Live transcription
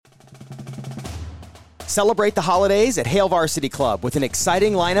Celebrate the holidays at Hail Varsity Club with an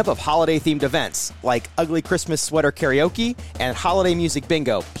exciting lineup of holiday-themed events like Ugly Christmas Sweater Karaoke and Holiday Music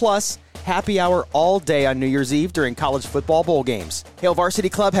Bingo, plus happy hour all day on New Year's Eve during college football bowl games. Hail Varsity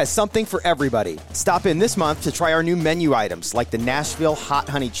Club has something for everybody. Stop in this month to try our new menu items like the Nashville Hot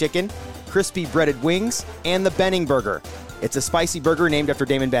Honey Chicken, crispy breaded wings, and the Benning Burger. It's a spicy burger named after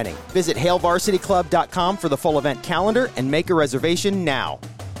Damon Benning. Visit HailVarsityClub.com for the full event calendar and make a reservation now.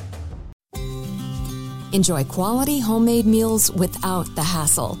 Enjoy quality homemade meals without the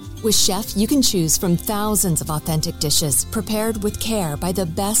hassle. With Chef, you can choose from thousands of authentic dishes prepared with care by the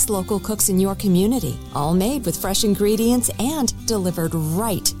best local cooks in your community, all made with fresh ingredients and delivered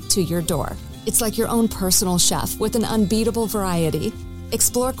right to your door. It's like your own personal chef with an unbeatable variety.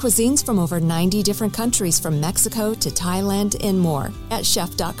 Explore cuisines from over 90 different countries, from Mexico to Thailand and more at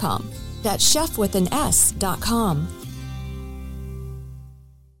chef.com. That's chef with an S.com.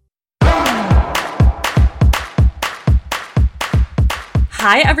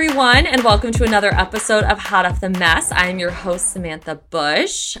 Hi, everyone, and welcome to another episode of Hot Off the Mess. I'm your host, Samantha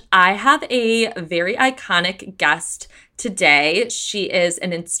Bush. I have a very iconic guest today. She is an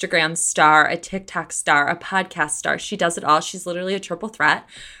Instagram star, a TikTok star, a podcast star. She does it all. She's literally a triple threat.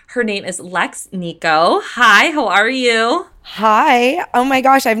 Her name is Lex Nico. Hi, how are you? Hi. Oh my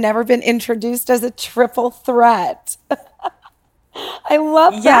gosh, I've never been introduced as a triple threat. I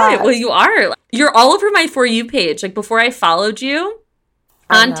love that. Yeah, well, you are. You're all over my For You page. Like, before I followed you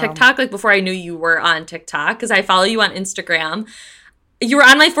on TikTok, like before I knew you were on TikTok, because I follow you on Instagram, you were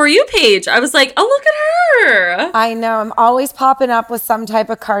on my For You page. I was like, oh, look at her. I know. I'm always popping up with some type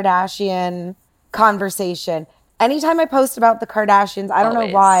of Kardashian conversation. Anytime I post about the Kardashians, I don't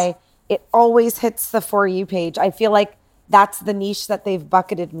know why, it always hits the For You page. I feel like that's the niche that they've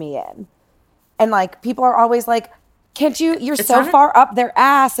bucketed me in. And like, people are always like, can't you, you're so far up their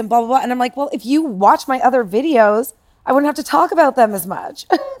ass and blah, blah, blah. And I'm like, well, if you watch my other videos, I wouldn't have to talk about them as much.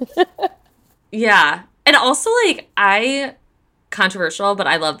 Yeah. And also, like, controversial, but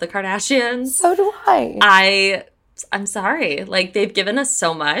I love the Kardashians. So do I. I'm sorry. Like, they've given us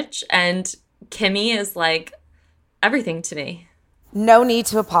so much, and Kimmy is, like, everything to me. No need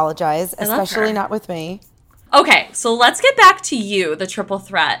to apologize, especially not with me. Okay, so let's get back to you, the triple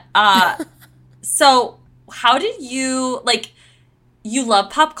threat. So how did you, like, you love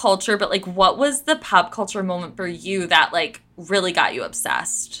pop culture, but, like, what was the pop culture moment for you that, like, really got you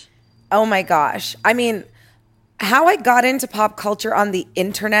obsessed? Oh, my gosh. I mean, how I got into pop culture on the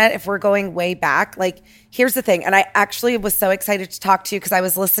internet, if we're going way back, like, here's the thing. And I actually was so excited to talk to you because I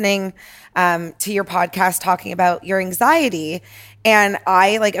was listening to your podcast talking about your anxiety. And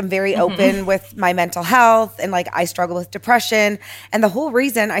I, like, am very open with my mental health, and, like, I struggle with depression. And the whole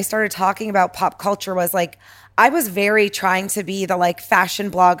reason I started talking about pop culture was, like, I was very trying to be the, like,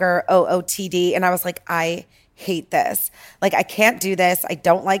 fashion blogger OOTD. And I was like, I hate this. Like, I can't do this. I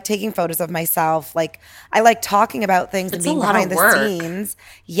don't like taking photos of myself. Like, I like talking about things and being behind the scenes.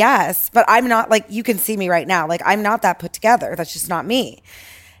 Yes. But I'm not, like, you can see me right now. Like, I'm not that put together. That's just not me.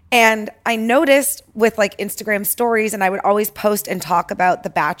 And I noticed with, like, Instagram stories, and I would always post and talk about The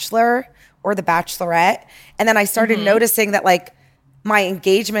Bachelor or The Bachelorette. And then I started noticing that, like, my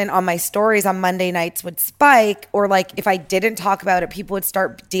engagement on my stories on Monday nights would spike, or, like, if I didn't talk about it, people would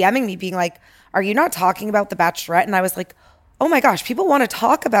start DMing me being like, are you not talking about The Bachelorette? And I was like, oh my gosh, people want to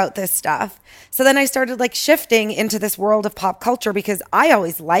talk about this stuff. So then I started, like, shifting into this world of pop culture because I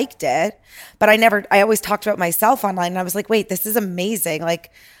always liked it, but I always talked about myself online. And I was like, wait, this is amazing.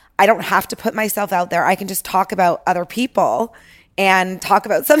 Like, I don't have to put myself out there. I can just talk about other people and talk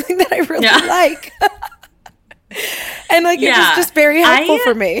about something that I really like. And, like, it was just very helpful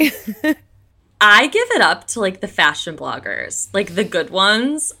for me. I give it up to, like, the fashion bloggers, like, the good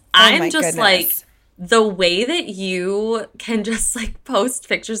ones. I'm just like, the way that you can just, like, post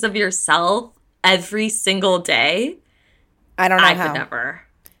pictures of yourself every single day. I don't know how. I could never.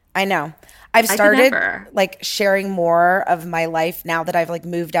 I know. I've started, like, sharing more of my life now that I've, like,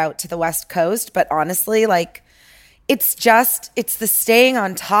 moved out to the West Coast. But honestly, like, it's the staying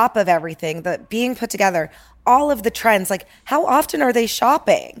on top of everything, the being put together, all of the trends. Like, how often are they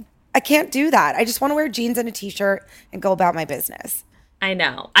shopping? I can't do that. I just want to wear jeans and a t-shirt and go about my business. I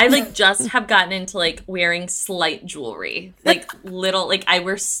know. I, like, just have gotten into, like, wearing slight jewelry. Like, little, like, I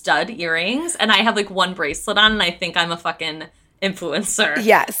wear stud earrings, and I have, like, one bracelet on, and I think I'm a fucking influencer.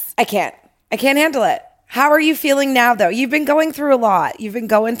 Yes. I can't handle it. How are you feeling now, though? You've been going through a lot.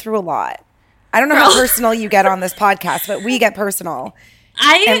 I don't know how personal you get on this podcast, but we get personal.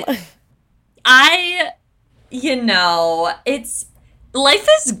 Here's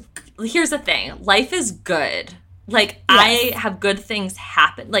the thing. Life is good. Like, yes. I have good things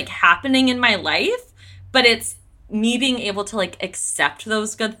happening in my life, but it's me being able to like accept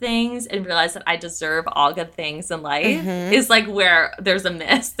those good things and realize that I deserve all good things in life is like where there's a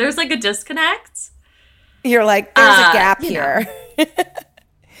miss. There's like a disconnect. You're like, there's a gap here.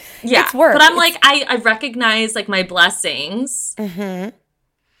 Yeah. It's work. But I'm like, I recognize like my blessings.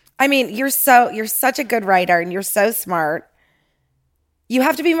 I mean, you're such a good writer and you're so smart. You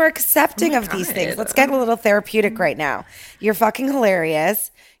have to be more accepting of these things. Let's get a little therapeutic right now. You're fucking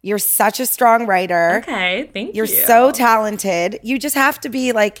hilarious. You're such a strong writer. Okay, thank you. You're so talented. You just have to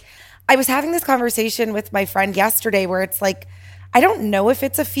be like, I was having this conversation with my friend yesterday where it's like, I don't know if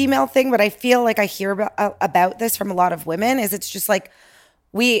it's a female thing, but I feel like I hear about this from a lot of women, is it's just like,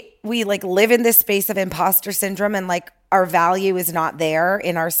 we like live in this space of imposter syndrome and like our value is not there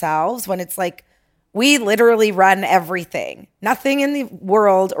in ourselves when it's like, we literally run everything. Nothing in the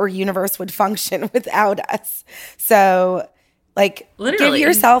world or universe would function without us. So, like, literally. give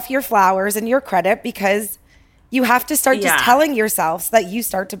yourself your flowers and your credit because you have to start just telling yourself so that you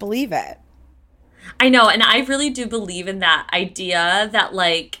start to believe it. I know. And I really do believe in that idea that,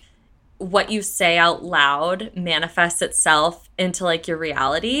 like, what you say out loud manifests itself into, like, your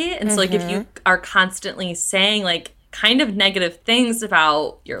reality. And so, like, if you are constantly saying, like, kind of negative things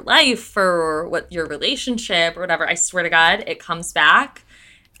about your life or what your relationship or whatever, I swear to God, it comes back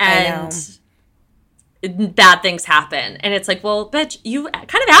and bad things happen. And it's like, well, bitch, you kind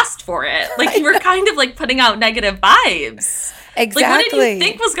of asked for it. Like, you were kind of like putting out negative vibes. Exactly. Like, what did you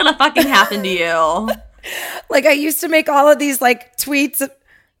think was going to fucking happen to you? Like, I used to make all of these like tweets,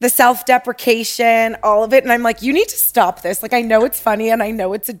 the self-deprecation, all of it. And I'm like, you need to stop this. Like, I know it's funny and I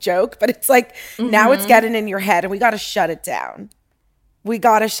know it's a joke, but it's like, now it's getting in your head and we got to shut it down. We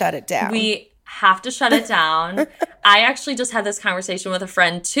have to shut it down. I actually just had this conversation with a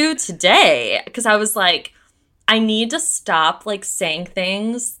friend too today because I was like, I need to stop like saying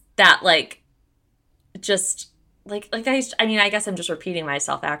things that like, just like I mean, I guess I'm just repeating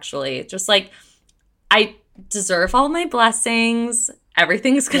myself actually. Just like, I deserve all my blessings.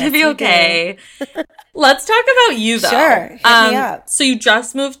 Everything's going to be okay. Let's talk about you, though. Sure. Hit me up. So you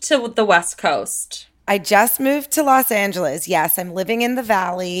just moved to the West Coast. I just moved to Los Angeles. Yes, I'm living in the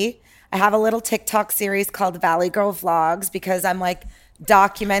Valley. I have a little TikTok series called Valley Girl Vlogs because I'm like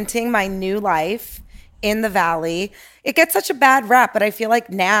documenting my new life in the Valley. It gets such a bad rap, but I feel like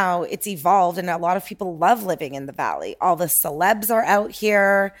now it's evolved and a lot of people love living in the Valley. All the celebs are out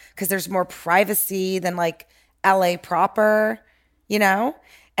here because there's more privacy than like LA proper. You know?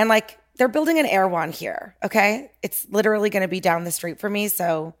 And like they're building an Erewhon here, okay? It's literally going to be down the street for me,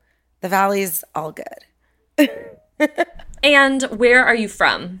 so the Valley's all good. And where are you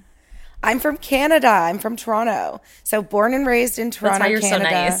from? I'm from Canada. I'm from Toronto. So born and raised in Toronto, That's why you're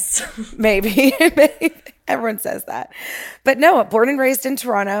Canada. so nice. Maybe. Everyone says that. But no, born and raised in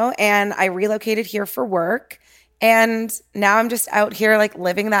Toronto, and I relocated here for work. And now I'm just out here like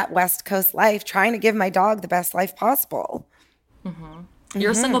living that West Coast life, trying to give my dog the best life possible.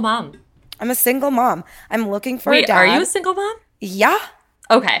 You're a single mom. I'm a single mom. I'm looking for a dad. Are you a single mom? Yeah.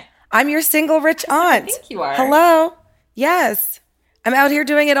 Okay. I'm your single rich aunt. I think you are. Hello. Yes. I'm out here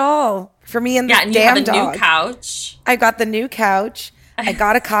doing it all for me and this and you damn have a dog. new couch. I got the new couch. I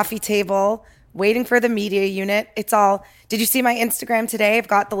got a coffee table, waiting for the media unit. It's all, did you see my Instagram today? I've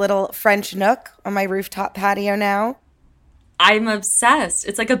got the little French nook on my rooftop patio now. I'm obsessed.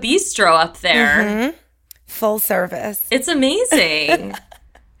 It's like a bistro up there. Full service. It's amazing.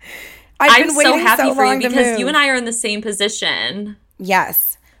 I'm so happy for you because you and I are in the same position.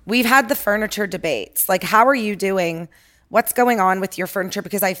 Yes. We've had the furniture debates. Like, how are you doing? What's going on with your furniture?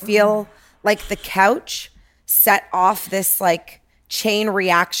 Because I feel like the couch set off this like chain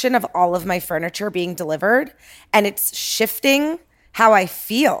reaction of all of my furniture being delivered. And it's shifting how I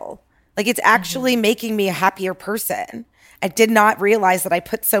feel. Like, it's actually making me a happier person. I did not realize that I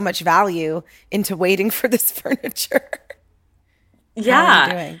put so much value into waiting for this furniture. Yeah. How are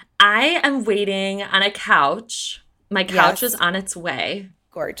you doing? I am waiting on a couch. My couch is on its way.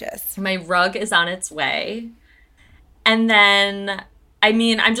 Gorgeous. My rug is on its way. And then, I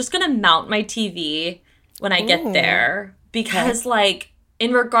mean, I'm just going to mount my TV when I get there because, like,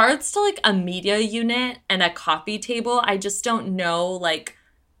 in regards to, like, a media unit and a coffee table, I just don't know, like,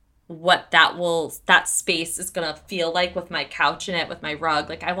 what that space is gonna feel like with my couch in it, with my rug.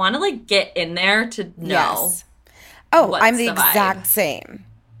 Like, I want to like get in there to know. Yes. Oh, I'm the exact same.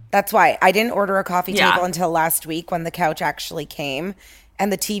 That's why I didn't order a coffee table until last week when the couch actually came.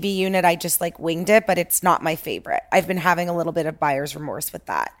 And the TV unit, I just like winged it, but it's not my favorite. I've been having a little bit of buyer's remorse with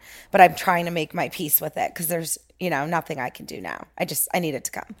that, but I'm trying to make my peace with it because nothing I can do now. I need it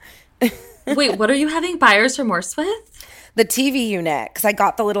to come. Wait, what are you having buyer's remorse with? The TV unit, because I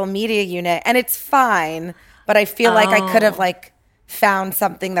got the little media unit, and it's fine, but I feel like I could have like found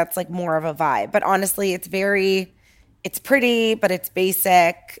something that's like more of a vibe. But honestly, it's pretty, but it's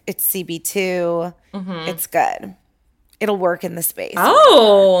basic. It's CB2. It's good. It'll work in the space.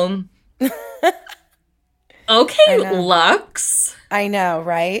 Oh. Okay, Lux. I know,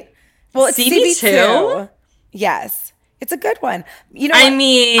 right? Well, it's CB2? Yes. It's a good one. I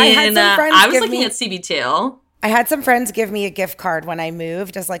mean, I was looking at CB2. I had some friends give me a gift card when I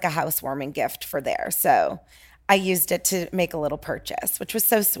moved as like a housewarming gift for there. So I used it to make a little purchase, which was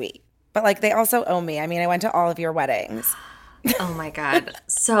so sweet. But like they also owe me. I mean, I went to all of your weddings. Oh my God.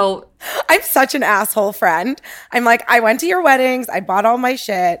 So I'm such an asshole friend. I'm like, I went to your weddings. I bought all my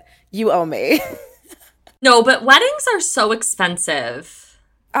shit. You owe me. No, but weddings are so expensive.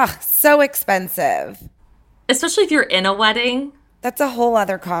 Ugh, so expensive. Especially if you're in a wedding. That's a whole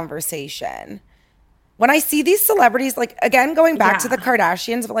other conversation. When I see these celebrities, like, again, going back to the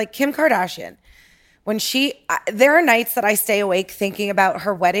Kardashians, but like Kim Kardashian, there are nights that I stay awake thinking about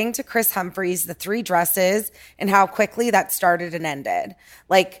her wedding to Chris Humphries, the 3 dresses, and how quickly that started and ended.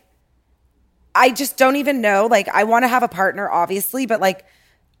 Like, I just don't even know. Like, I want to have a partner, obviously, but like,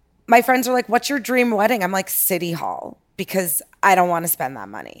 my friends are like, what's your dream wedding? I'm like, City Hall, because I don't want to spend that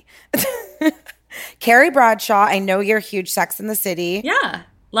money. Carrie Bradshaw, I know you're a huge Sex and the City. Yeah,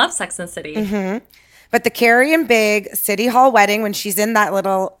 love Sex and the City. Mm-hmm. But the Carrie and Big City Hall wedding, when she's in that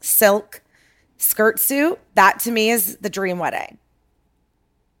little silk skirt suit, that to me is the dream wedding.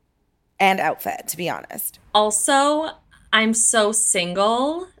 And outfit, to be honest. Also, I'm so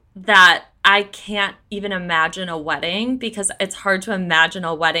single that I can't even imagine a wedding, because it's hard to imagine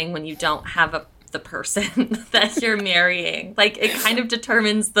a wedding when you don't have the person that you're marrying. Like, it kind of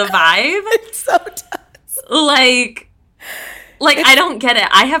determines the vibe. It so does. Like I don't get it.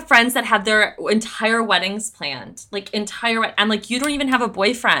 I have friends that have their entire weddings planned. I'm like, you don't even have a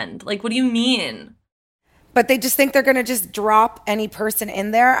boyfriend. Like, what do you mean? But they just think they're going to just drop any person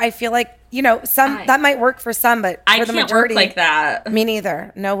in there. I feel like, that might work for some, but for the majority. Work like that. Me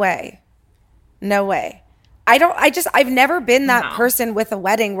neither. No way. No way. I've never been that person with a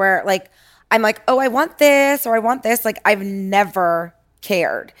wedding where like, I'm like, oh, I want this or I want this. Like, I've never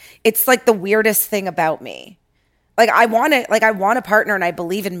cared. It's like the weirdest thing about me. Like, I want a partner and I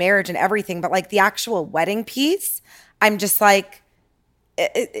believe in marriage and everything, but like the actual wedding piece, I'm just like,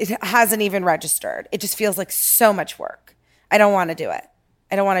 it hasn't even registered. It just feels like so much work. I don't want to do it.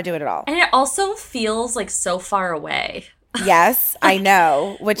 I don't want to do it at all. And it also feels like so far away. Yes, I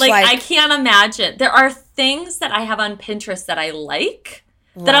know. Which like I can't imagine. There are things that I have on Pinterest that I like.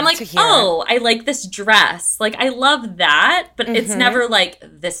 That I'm like, oh, I like this dress. Like, I love that, but it's never like,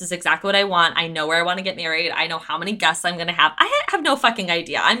 this is exactly what I want. I know where I want to get married. I know how many guests I'm going to have. I have no fucking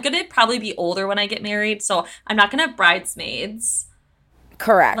idea. I'm going to probably be older when I get married, so I'm not going to have bridesmaids.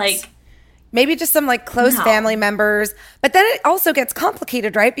 Correct. Like, maybe just some like close family members. But then it also gets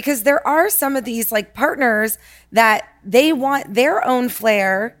complicated, right? Because there are some of these like partners that they want their own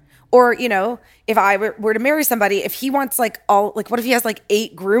flair. Or, if I were to marry somebody, if he wants like what if he has like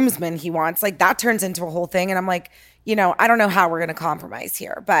 8 groomsmen he wants? Like that turns into a whole thing. And I'm like, I don't know how we're going to compromise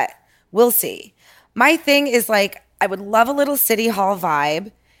here, but we'll see. My thing is like, I would love a little City Hall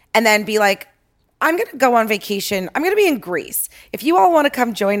vibe and then be like, I'm going to go on vacation. I'm going to be in Greece. If you all want to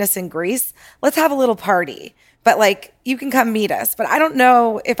come join us in Greece, let's have a little party. But like, you can come meet us. But I don't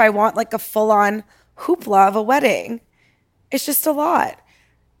know if I want like a full on hoopla of a wedding. It's just a lot.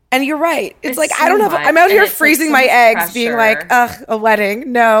 And you're right. It's like, so I don't know. I'm out here freezing my eggs, pressure. Being like, ugh, a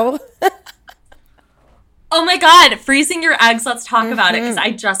wedding. No. Oh my God. Freezing your eggs. Let's talk about it. Because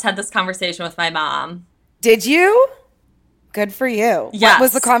I just had this conversation with my mom. Did you? Good for you. Yes. What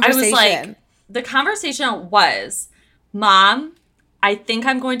was the conversation? I was like, the conversation was, Mom, I think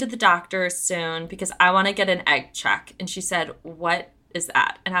I'm going to the doctor soon because I want to get an egg check. And she said, what is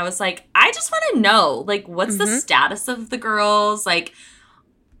that? And I was like, I just want to know, like, what's the status of the girls? Like,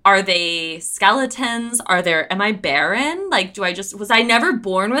 are they skeletons? Am I barren? Like, was I never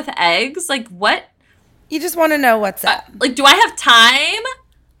born with eggs? Like, what? You just want to know what's up. Like, do I have time?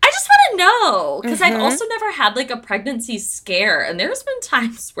 I just want to know. Because I've also never had, like, a pregnancy scare. And there's been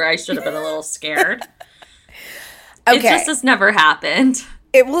times where I should have been a little scared. Okay. It just has never happened.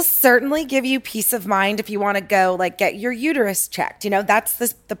 It will certainly give you peace of mind if you want to go, like, get your uterus checked. That's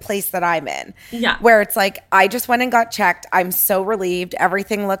the place that I'm in. Yeah. Where it's like, I just went and got checked. I'm so relieved.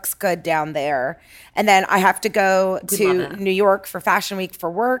 Everything looks good down there. And then I have to go to New York for Fashion Week for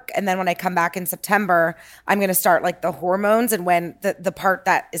work. And then when I come back in September, I'm going to start, like, the hormones and when the part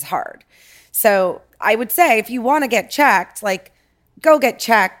that is hard. So I would say if you want to get checked, like go get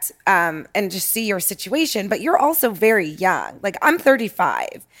checked and just see your situation. But you're also very young. Like I'm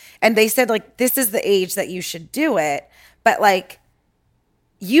 35 and they said like, this is the age that you should do it. But like,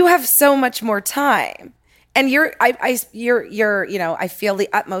 you have so much more time. And you're, you know, I feel the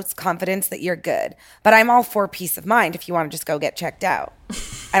utmost confidence that you're good, but I'm all for peace of mind if you want to just go get checked out.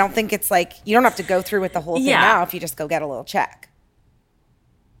 I don't think it's like, you don't have to go through with the whole thing now if you just go get a little check.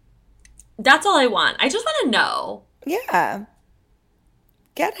 That's all I want. I just want to know. Yeah.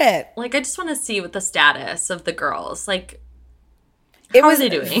 Get it. Like, I just want to see what the status of the girls. Like, it how was are they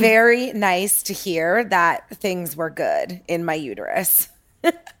doing? Very nice to hear that things were good in my uterus.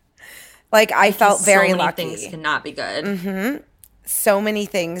 Like I felt very lucky. So many things cannot be good. Mm-hmm. So many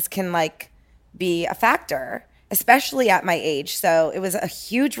things can like be a factor, especially at my age. So it was a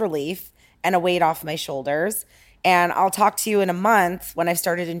huge relief and a weight off my shoulders. And I'll talk to you in a month when I've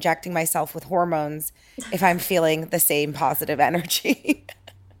started injecting myself with hormones if I'm feeling the same positive energy.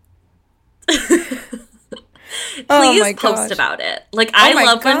 Please post about it. Like I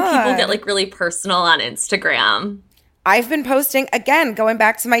love when people get like really personal on Instagram. I've been posting, again, going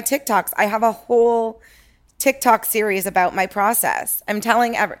back to my TikToks. I have a whole TikTok series about my process. I'm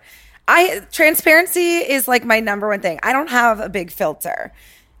telling transparency is like my number one thing. I don't have a big filter.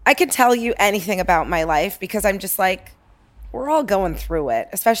 I can tell you anything about my life because I'm just like, we're all going through it,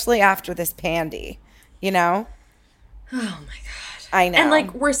 especially after this pandy, you know? Oh my God. I know. And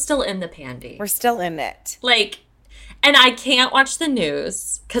like, we're still in the pandy. We're still in it. Like, and I can't watch the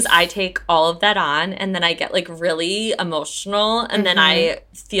news because I take all of that on and then I get like really emotional and then I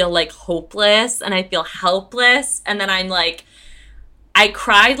feel like hopeless and I feel helpless. And then I'm like, I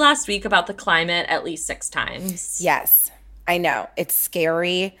cried last week about the climate at least 6 times. Yes, I know. It's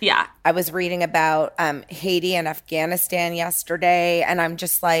scary. Yeah. I was reading about Haiti and Afghanistan yesterday and I'm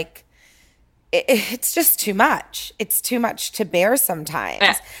just like, it's just too much. It's too much to bear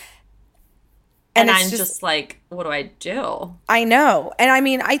sometimes. And I'm just like, what do I do? I know. And I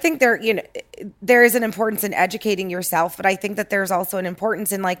mean, I think there is an importance in educating yourself, but I think that there's also an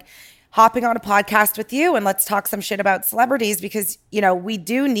importance in like hopping on a podcast with you and let's talk some shit about celebrities because, you know, we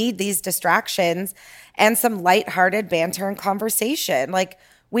do need these distractions and some lighthearted banter and conversation. Like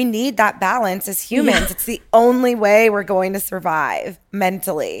we need that balance as humans. Yeah. It's the only way we're going to survive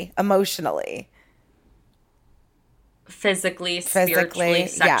mentally, emotionally. Physically, spiritually,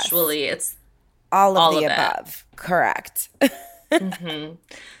 sexually. Yes. It's all of the above. Correct. Mm-hmm.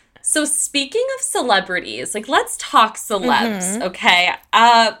 So speaking of celebrities, like let's talk celebs, okay?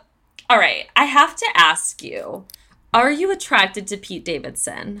 All right. I have to ask you, are you attracted to Pete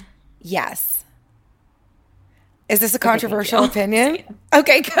Davidson? Yes. Is this a controversial opinion?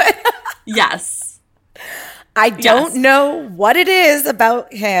 Okay, good. Yes. I don't know what it is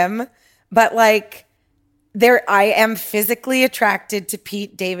about him, but like I am physically attracted to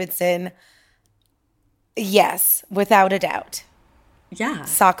Pete Davidson. Yes, without a doubt. Yeah.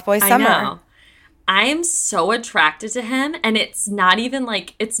 Sockboy Summer. I know. I am so attracted to him and it's not even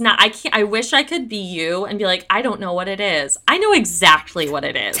like, I wish I could be you and be like, I don't know what it is. I know exactly what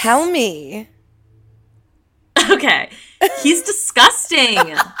it is. Tell me. Okay. He's disgusting.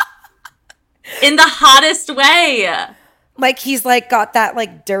 In the hottest way. Like he's like got that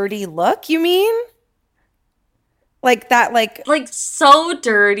like dirty look, you mean? Like that, like so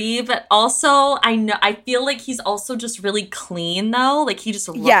dirty, but also I feel like he's also just really clean though. Like he just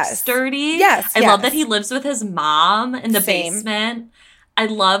looks dirty. Yes, I love that he lives with his mom in the basement. I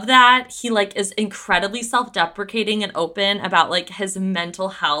love that he like is incredibly self-deprecating and open about like his mental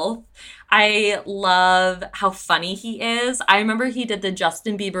health. I love how funny he is. I remember he did the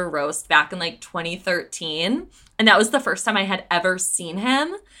Justin Bieber roast back in like 2013, and that was the first time I had ever seen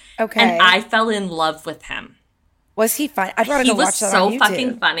him. Okay, and I fell in love with him. Was he fun? I'd rather go watch that on YouTube. He was so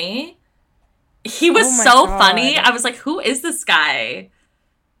fucking funny. He was so funny. I was like, who is this guy?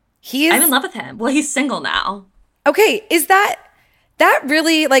 I'm in love with him. Well, he's single now. Okay, is that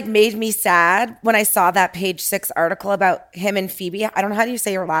really like made me sad when I saw that Page 6 article about him and Phoebe. I don't know how do you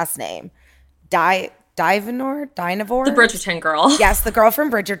say your last name. Dynevor? The Bridgerton girl. Yes, the girl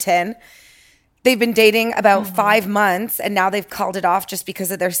from Bridgerton. They've been dating about 5 months and now they've called it off just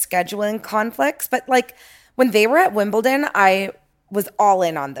because of their scheduling conflicts. But like when they were at Wimbledon, I was all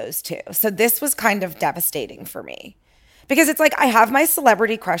in on those two. So this was kind of devastating for me. Because it's like I have my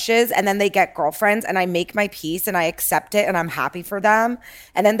celebrity crushes and then they get girlfriends and I make my peace and I accept it and I'm happy for them.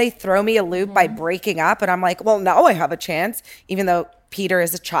 And then they throw me a loop by breaking up and I'm like, well, now I have a chance, even though Peter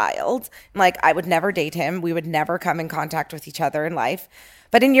is a child. Like I would never date him. We would never come in contact with each other in life.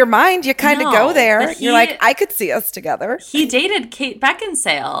 But in your mind, you kind of go there. You're like, I could see us together. He dated Kate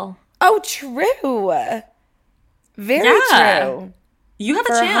Beckinsale. Oh, true. Very true. You have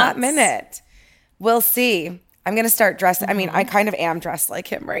For a chance. a hot minute. We'll see. I'm going to start dressing. I mean, I kind of am dressed like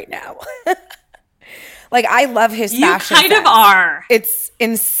him right now. Like, I love his fashion. You kind of are. It's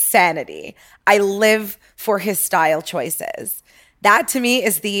insanity. I live for his style choices. That, to me,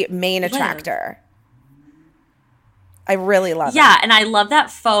 is the main attractor. I really love it. Yeah, and I love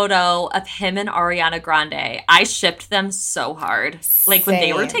that photo of him and Ariana Grande. I shipped them so hard. Like, when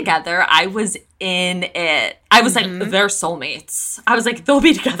they were together, I was in it. I was like, they're soulmates. I was like, they'll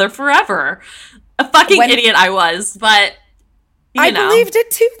be together forever. A fucking idiot I was, but you know. Believed it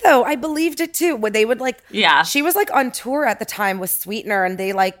too, though. I believed it too. When they would yeah. She was like on tour at the time with Sweetener, and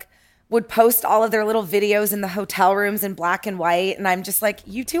they like would post all of their little videos in the hotel rooms in black and white. And I'm just like,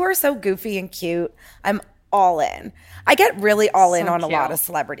 you two are so goofy and cute. I'm all in. I get really all in on a lot of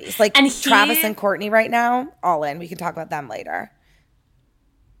celebrities. Like Travis and Courtney right now, all in. We can talk about them later.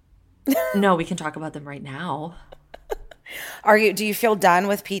 No, we can talk about them right now. Do you feel done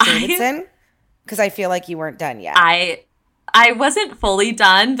with Pete Davidson? Because I feel like you weren't done yet. I wasn't fully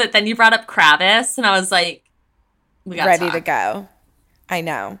done, but then you brought up Kravis, and I was like, we got ready to go. I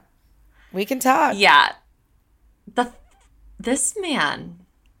know. We can talk. Yeah. This man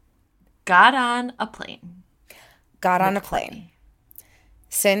got on a plane.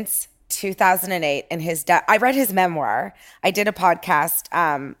 Since 2008 in his I read his memoir. I did a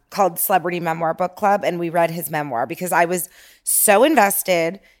podcast called Celebrity Memoir Book Club, and we read his memoir because I was so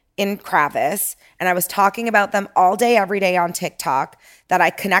invested in Kravis, and I was talking about them all day, every day on TikTok, that I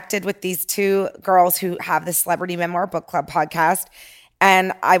connected with these two girls who have the Celebrity Memoir Book Club podcast.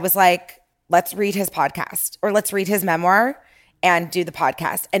 And I was like, let's read his podcast, or let's read his memoir and do the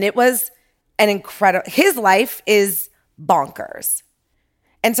podcast. And it was an incredible, his life is bonkers.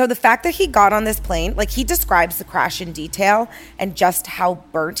 And so the fact that he got on this plane, like he describes the crash in detail and just how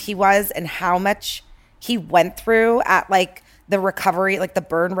burnt he was and how much he went through at like the recovery, like the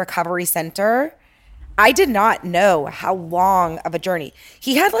burn recovery center. I did not know how long of a journey.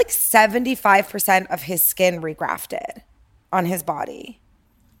 He had like 75% of his skin regrafted on his body.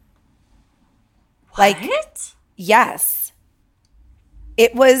 What? Like, yes.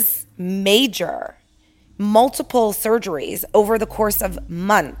 It was major. Multiple surgeries over the course of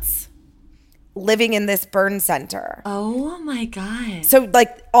months living in this burn center. Oh my God. So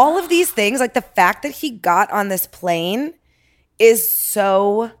like all of these things, like the fact that he got on this plane is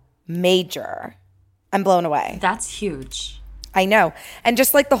so major. I'm blown away. That's huge. I know. And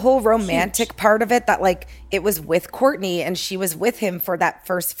just like the whole romantic part of it, that like it was with Courtney and she was with him for that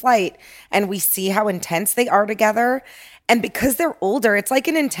first flight, and we see how intense they are together. And because they're older, it's like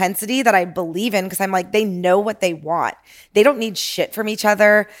an intensity that I believe in, because I'm like, they know what they want. They don't need shit from each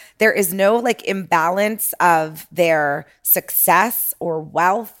other. There is no like imbalance of their success or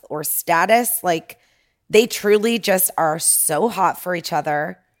wealth or status. Like they truly just are so hot for each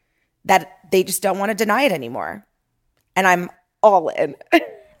other that they just don't want to deny it anymore. And I'm all in.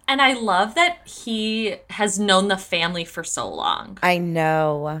 And I love that he has known the family for so long. I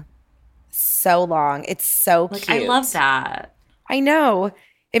know. So long. It's so like, cute. I love that. I know.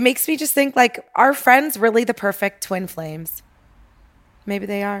 It makes me just think like, are friends really the perfect twin flames? Maybe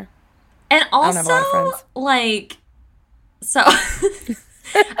they are. And also, I don't have a lot of friends. like, so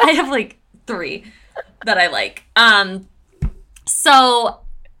I have like 3 that I like. So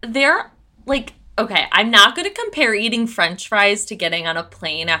they're like, okay, I'm not going to compare eating French fries to getting on a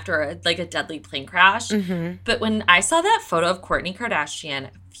plane after a deadly plane crash. Mm-hmm. But when I saw that photo of Kourtney Kardashian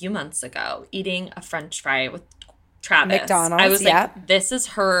a few months ago eating a French fry with Travis, McDonald's, I was like, this is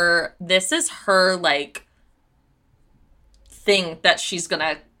her like thing that she's going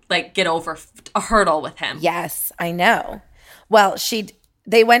to like get over a hurdle with him. Yes, I know. Well,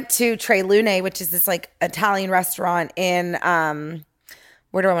 they went to Tre Lune, which is this like Italian restaurant in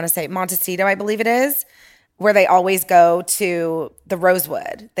where do I want to say? Montecito, I believe it is, where they always go to the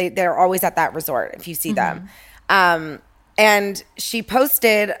Rosewood. They're always at that resort if you see them. And she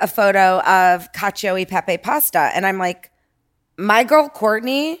posted a photo of cacio e pepe pasta. And I'm like, my girl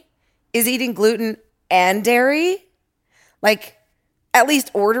Courtney is eating gluten and dairy. Like, at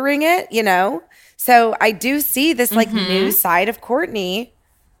least ordering it, you know? So I do see this like new side of Courtney.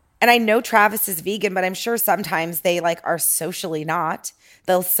 And I know Travis is vegan, but I'm sure sometimes they like are socially not.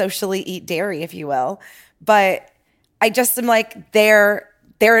 They'll socially eat dairy, if you will. But I just am like, they're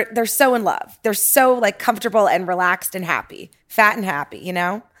so in love. They're so like comfortable and relaxed and happy, fat and happy, you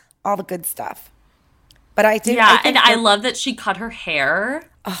know, all the good stuff. But I do. Yeah, and I love that she cut her hair.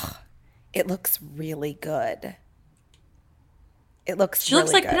 Oh, it looks really good. It looks She really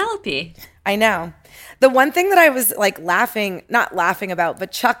looks like good. Penelope. I know. The one thing that I was like not laughing about,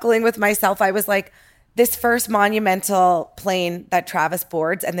 but chuckling with myself, I was like, this first monumental plane that Travis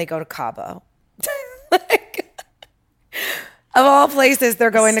boards and they go to Cabo. Like, of all places,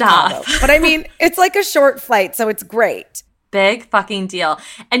 they're going Stop. to Cabo. But I mean, it's like a short flight, so it's great. Big fucking deal.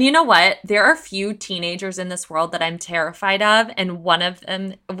 And you know what? There are few teenagers in this world that I'm terrified of. And one of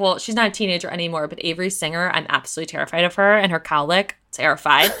them, well, she's not a teenager anymore, but Avery Singer, I'm absolutely terrified of her and her cowlick.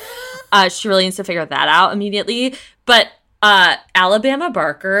 Terrified. She really needs to figure that out immediately. But Alabama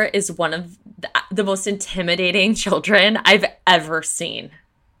Barker is one of the most intimidating children I've ever seen.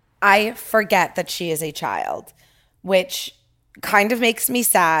 I forget that she is a child, which kind of makes me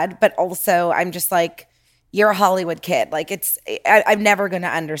sad, but also I'm just like, you're a Hollywood kid. Like I'm never going to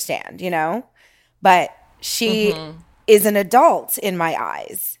understand, you know? But she is an adult in my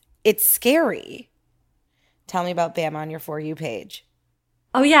eyes. It's scary. Tell me about Bam on your For You page.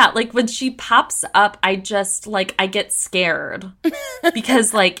 Oh yeah, like when she pops up, I just like I get scared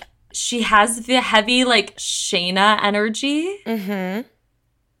because like she has the heavy like Shayna energy. Mm-hmm.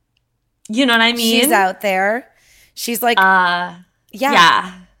 You know what I mean? She's out there. She's like,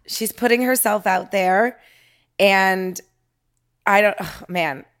 yeah. She's putting herself out there, and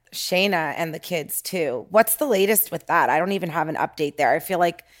man, Shayna and the kids too. What's the latest with that? I don't even have an update there. I feel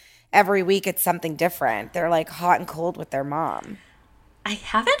like every week it's something different. They're like hot and cold with their mom. I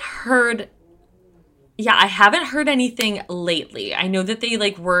haven't heard anything lately. I know that they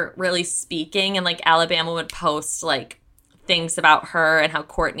like weren't really speaking, and like Alabama would post like things about her and how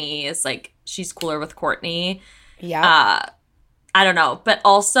Courtney is like she's cooler with Courtney. Yeah. I don't know. But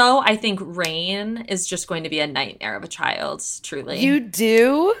also I think Rain is just going to be a nightmare of a child, truly. You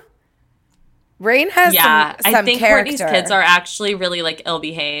do? Rain has some I think character. Courtney's kids are actually really like ill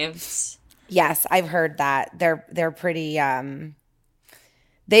behaved. Yes, I've heard that. They're pretty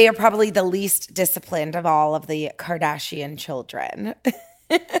they are probably the least disciplined of all of the Kardashian children.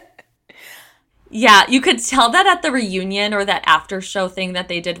 Yeah, you could tell that at the reunion or that after show thing that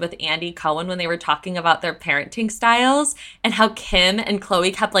they did with Andy Cohen when they were talking about their parenting styles and how Kim and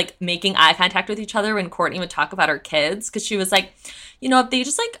Khloe kept like making eye contact with each other when Courtney would talk about her kids. Cause she was like, you know, if they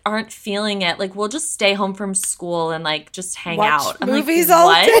just like aren't feeling it, like we'll just stay home from school and like just hang out. I'm movies like,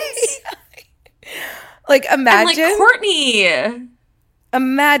 all day. Like imagine. I'm like, Courtney.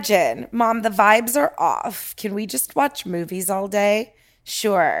 Imagine, Mom, the vibes are off. Can we just watch movies all day?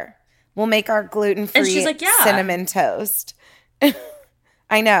 Sure. We'll make our gluten-free like, yeah. cinnamon toast.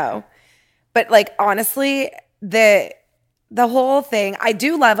 I know. But like honestly, the whole thing, I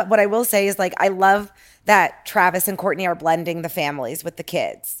do love, what I will say is like I love that Travis and Courtney are blending the families with the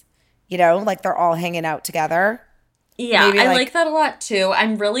kids. You know, like they're all hanging out together. Yeah, I like that a lot too.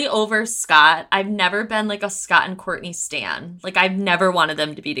 I'm really over Scott. I've never been like a Scott and Courtney stan. Like I've never wanted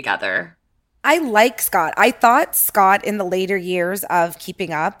them to be together. I like Scott. I thought Scott in the later years of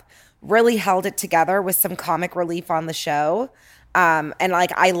Keeping Up really held it together with some comic relief on the show. And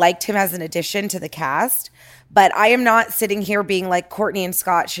like I liked him as an addition to the cast. But I am not sitting here being like Courtney and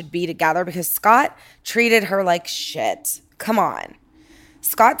Scott should be together because Scott treated her like shit. Come on.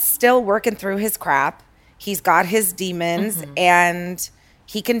 Scott's still working through his crap. He's got his demons and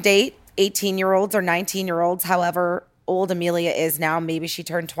he can date 18-year-olds or 19-year-olds, however old Amelia is now. Maybe she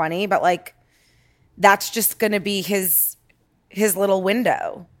turned 20, but like that's just going to be his little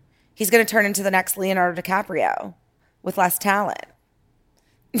window. He's going to turn into the next Leonardo DiCaprio with less talent.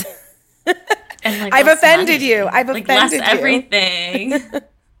 And like I've offended money. you. I've like offended less you. Everything.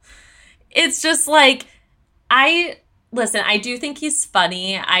 It's just like Listen, I do think he's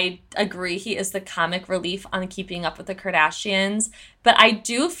funny. I agree he is the comic relief on Keeping Up with the Kardashians. But I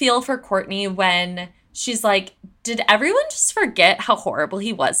do feel for Courtney when she's like, did everyone just forget how horrible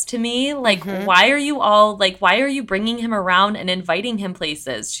he was to me? Like, why are you bringing him around and inviting him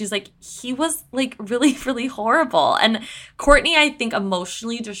places? She's like, he was like really, really horrible. And Courtney, I think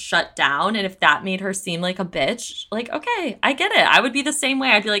emotionally just shut down. And if that made her seem like a bitch, like, okay, I get it. I would be the same way.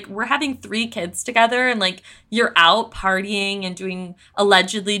 I'd be like, we're having 3 kids together and like you're out partying and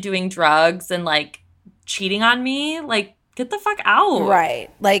allegedly doing drugs and like cheating on me. Like, get the fuck out.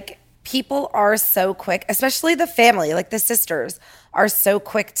 Right. Like, people are so quick, especially the family, like the sisters, are so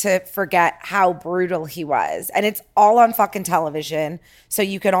quick to forget how brutal he was. And it's all on fucking television. So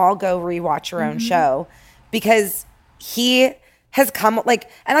you can all go rewatch your own show because he has come like,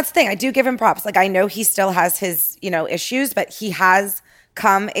 and that's the thing, I do give him props. Like I know he still has his, issues, but he has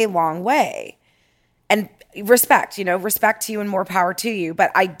come a long way. And respect to you and more power to you.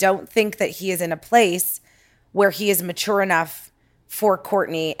 But I don't think that he is in a place where he is mature enough for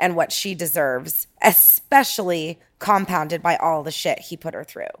Courtney and what she deserves, especially compounded by all the shit he put her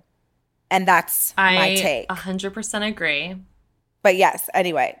through. And that's my take. I 100% agree. But yes,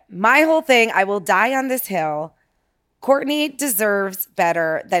 anyway, my whole thing, I will die on this hill. Kourtney deserves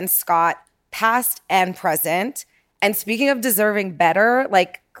better than Scott, past and present. And speaking of deserving better,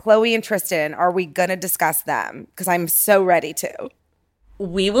 like Khloe and Tristan, are we going to discuss them? Because I'm so ready to.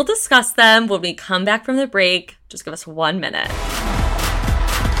 We will discuss them when we come back from the break. Just give us 1 minute.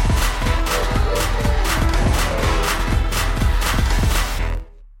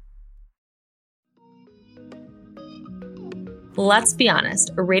 Let's be honest,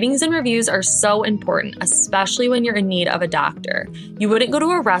 ratings and reviews are so important, especially when you're in need of a doctor. You wouldn't go to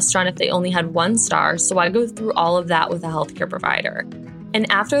a restaurant if they only had 1 star, so why go through all of that with a healthcare provider? And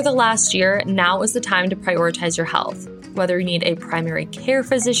after the last year, now is the time to prioritize your health. Whether you need a primary care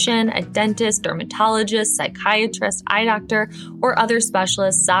physician, a dentist, dermatologist, psychiatrist, eye doctor, or other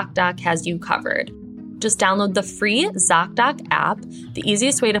specialists, ZocDoc has you covered. Just download the free ZocDoc app, the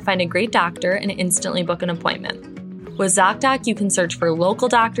easiest way to find a great doctor and instantly book an appointment. With ZocDoc, you can search for local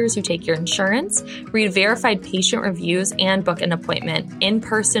doctors who take your insurance, read verified patient reviews, and book an appointment in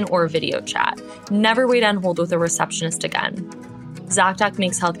person or video chat. Never wait on hold with a receptionist again. ZocDoc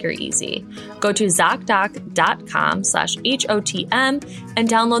makes healthcare easy. Go to ZocDoc.com/HOTM and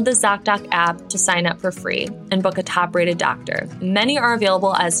download the ZocDoc app to sign up for free and book a top-rated doctor. Many are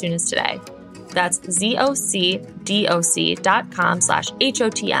available as soon as today. That's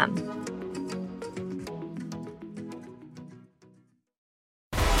ZocDoc.com/HOTM.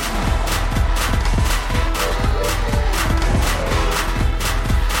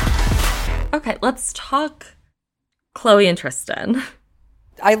 Okay, let's talk Khloe and Tristan.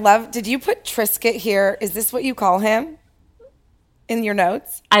 Did you put Trisket here? Is this what you call him in your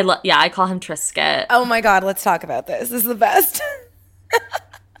notes? I call him Trisket. Oh my God, let's talk about this. This is the best.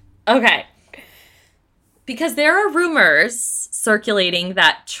 Okay. Because there are rumors circulating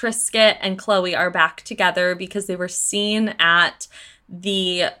that Trisket and Khloe are back together because they were seen at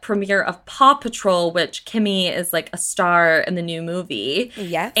the premiere of Paw Patrol, which Kimmy is like a star in the new movie.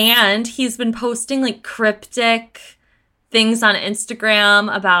 Yes. And he's been posting like cryptic things on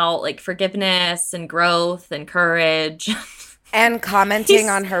Instagram about like forgiveness and growth and courage. And commenting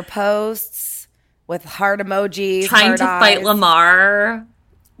on her posts with heart emojis. Trying to fight Lamar.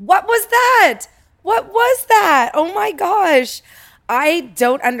 What was that? What was that? Oh my gosh. I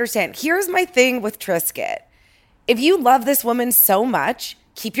don't understand. Here's my thing with Trisket. If you love this woman so much,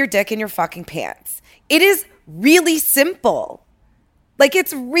 keep your dick in your fucking pants. It is really simple. Like,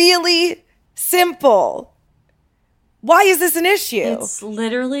 it's really simple. Why is this an issue?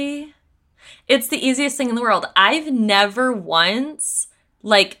 It's the easiest thing in the world. I've never once,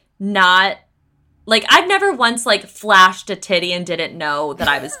 flashed a titty and didn't know that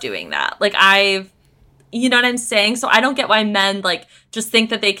I was doing that. You know what I'm saying? So I don't get why men, just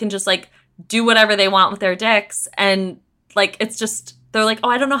think that they can just, do whatever they want with their dicks. And, it's just, they're like, oh,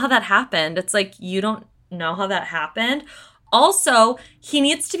 I don't know how that happened. It's like, you don't know how that happened. Also, he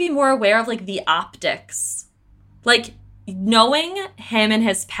needs to be more aware of, the optics. Knowing him and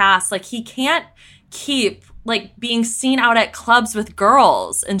his past, he can't keep, being seen out at clubs with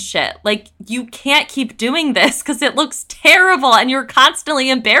girls and shit. You can't keep doing this because it looks terrible and you're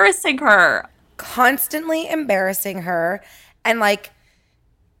constantly embarrassing her. And,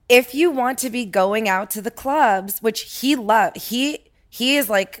 if you want to be going out to the clubs, which he is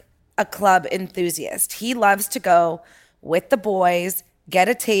a club enthusiast. He loves to go with the boys, get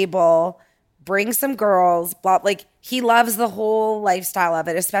a table, bring some girls, he loves the whole lifestyle of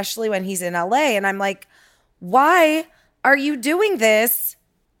it, especially when he's in LA. And I'm like, why are you doing this?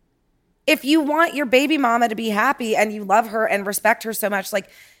 If you want your baby mama to be happy and you love her and respect her so much,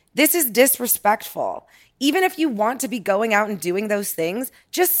 this is disrespectful. Even if you want to be going out and doing those things,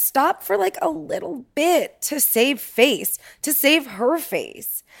 just stop for a little bit to save face, to save her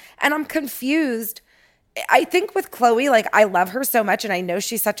face. And I'm confused. I think with Khloe, I love her so much and I know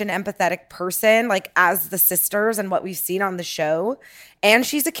she's such an empathetic person, as the sisters and what we've seen on the show. And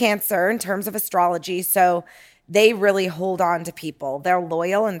she's a Cancer in terms of astrology. So they really hold on to people. They're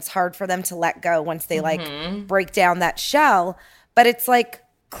loyal and it's hard for them to let go once they break down that shell. But it's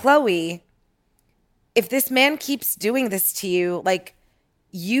Khloe, if this man keeps doing this to you,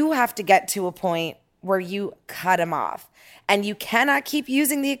 you have to get to a point where you cut him off. And you cannot keep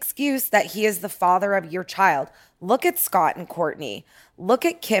using the excuse that he is the father of your child. Look at Scott and Kourtney. Look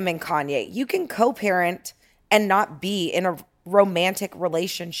at Kim and Kanye. You can co-parent and not be in a romantic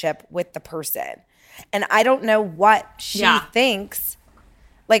relationship with the person. And I don't know what she thinks.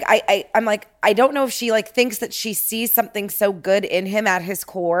 I don't know if she thinks that she sees something so good in him at his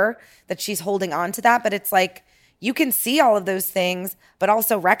core that she's holding on to that. But it's you can see all of those things, but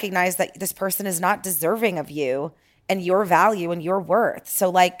also recognize that this person is not deserving of you and your value and your worth. So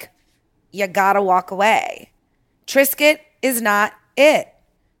like, you gotta walk away. Trisket is not it.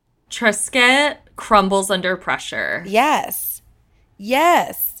 Trisket crumbles under pressure. Yes.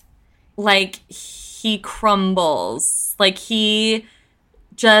 Yes. Like, he crumbles. Like, he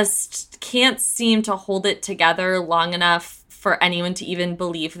just can't seem to hold it together long enough for anyone to even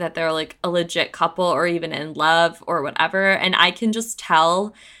believe that they're like a legit couple or even in love or whatever. And I can just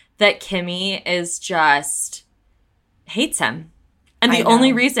tell that Kimmy is just hates him. And the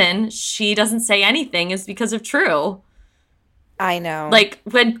only reason she doesn't say anything is because of True. I know. Like,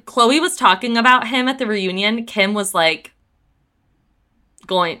 when Chloe was talking about him at the reunion, Kim was like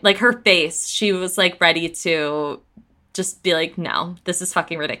going, like, her face, she was like ready to just be like, no, this is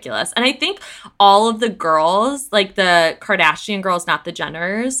fucking ridiculous. And I think all of the girls, like the Kardashian girls, not the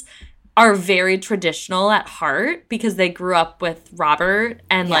Jenners, are very traditional at heart because they grew up with Robert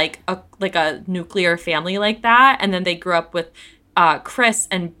and like a nuclear family like that. And then they grew up with Kris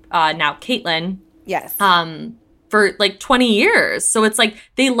and now Caitlyn. Yes. For like 20 years. So it's like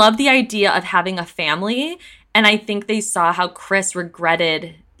they love the idea of having a family. And I think they saw how Kris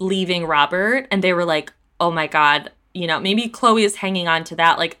regretted leaving Robert. And they were like, oh my God, you know, maybe Chloe is hanging on to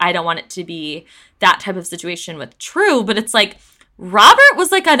that. Like, I don't want it to be that type of situation with True. But it's like, Robert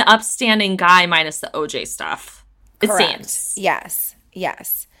was like an upstanding guy minus the OJ stuff. Correct. It seems. Yes.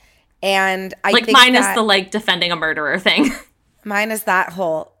 Yes. And I like think minus that, the like defending a murderer thing. minus that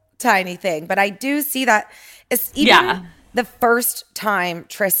whole tiny thing. But I do see that it's even the first time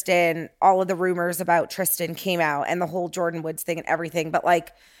Tristan, all of the rumors about Tristan came out and the whole Jordan Woods thing and everything. But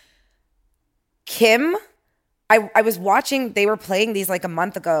like Kim, I was watching, they were playing these like a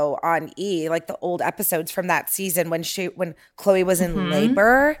month ago on E, like the old episodes from that season when Chloe was in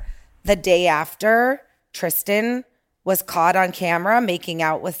labor. The day after, Tristan was caught on camera making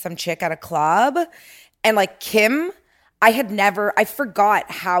out with some chick at a club. And like Kim, I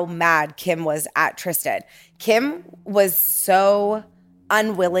forgot how mad Kim was at Tristan. Kim was so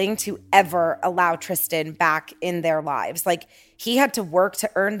unwilling to ever allow Tristan back in their lives. Like, he had to work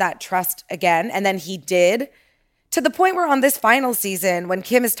to earn that trust again. And then he did, to the point where on this final season, when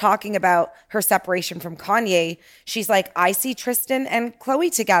Kim is talking about her separation from Kanye, she's like, I see Tristan and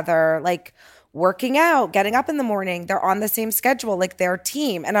Chloe together, like working out, getting up in the morning. They're on the same schedule, like they're a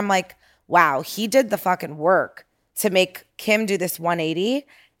team. And I'm like, wow, he did the fucking work to make Kim do this 180.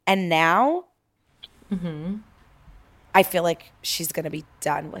 And now I feel like she's going to be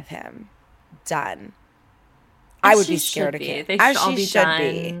done with him. Done. I would be scared of Kim. They as should all she be should done.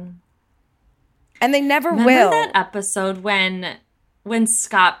 be. And they never Remember will. that episode when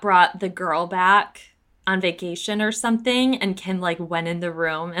Scott brought the girl back on vacation or something and Kim like went in the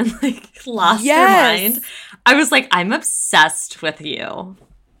room and like lost her mind? I was like, I'm obsessed with you.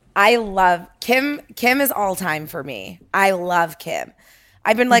 I love Kim. Kim is all time for me. I love Kim.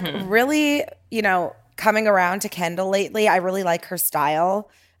 I've been like really, coming around to Kendall lately. I really like her style.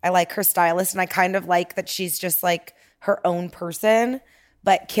 I like her stylist, and I kind of like that she's just like her own person.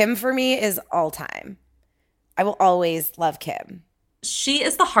 But Kim for me is all time. I will always love Kim. She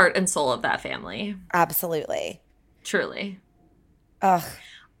is the heart and soul of that family. Absolutely. Truly. Ugh.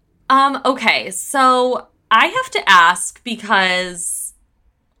 Okay, so I have to ask because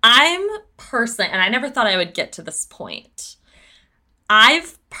I'm personally, and I never thought I would get to this point,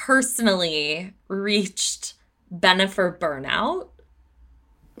 I've personally reached Bennifer burnout.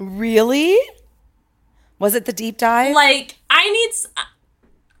 Really? Was it the deep dive? Like,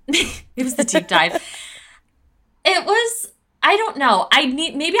 it was the deep dive. It was, I don't know.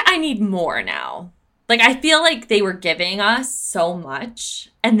 Maybe I need more now. Like, I feel like they were giving us so much.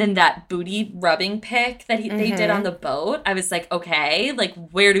 And then that booty rubbing pic that they did on the boat, I was like, okay, like,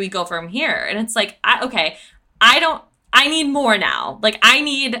 where do we go from here? And it's like, I need more now. Like, I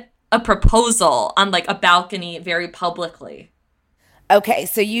need a proposal on like a balcony very publicly. Okay,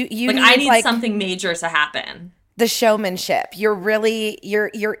 so you like, I need something major to happen. The showmanship. You're really you're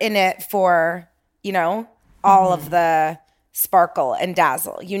in it for, all of the sparkle and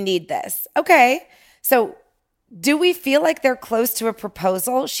dazzle. You need this. Okay. So do we feel like they're close to a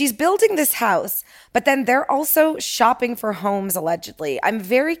proposal? She's building this house, but then they're also shopping for homes allegedly. I'm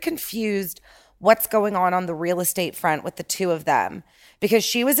very confused what's going on the real estate front with the two of them, because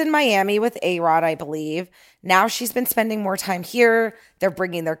she was in Miami with A-Rod, I believe. Now she's been spending more time here. They're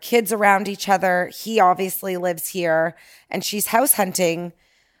bringing their kids around each other. He obviously lives here, and she's house hunting.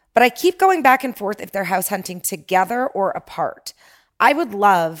 But I keep going back and forth if they're house hunting together or apart. I would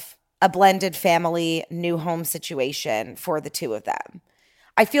love a blended family new home situation for the two of them.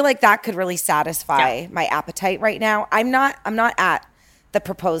 I feel like that could really satisfy my appetite right now. I'm not at the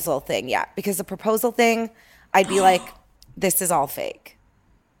proposal thing yet, because the proposal thing, I'd be like, this is all fake.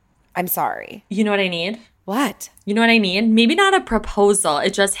 I'm sorry. You know what I need? What? You know what I need? Maybe not a proposal.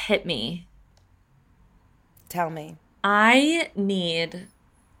 It just hit me. Tell me. I need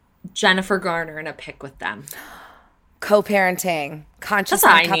Jennifer Garner in a pic with them. Co-parenting, conscious That's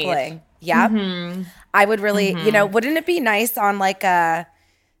what I coupling. need. Yep. Mm-hmm. I would really, wouldn't it be nice on like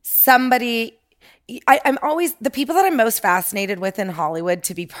somebody, I'm always, the people that I'm most fascinated with in Hollywood,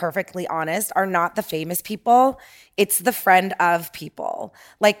 to be perfectly honest, are not the famous people. It's the friend of people.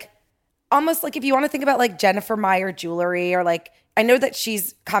 Like, almost like if you want to think about like Jennifer Meyer jewelry, or like, I know that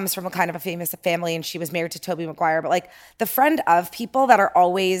comes from a kind of a famous family and she was married to Tobey Maguire, but like the friend of people that are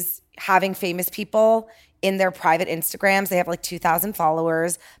always having famous people in their private Instagrams. They have like 2,000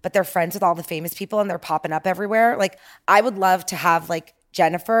 followers, but they're friends with all the famous people and they're popping up everywhere. Like, I would love to have like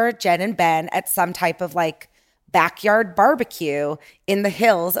Jennifer, Jen, and Ben at some type of like backyard barbecue in the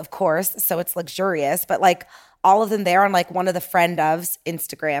hills, of course, so it's luxurious, but like all of them there on like one of the friend of's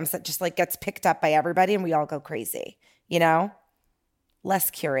Instagrams that just like gets picked up by everybody and we all go crazy, you know?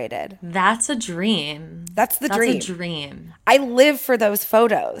 Less curated. That's a dream. That's the dream. That's a dream. I live for those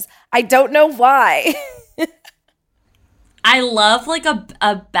photos. I don't know why. I love like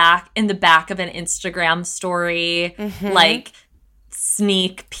a back in the back of an Instagram story, like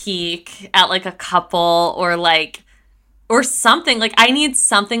sneak peek at like a couple or something. Like, I need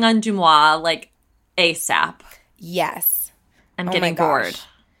something on Dumois like ASAP. Yes. I'm getting bored.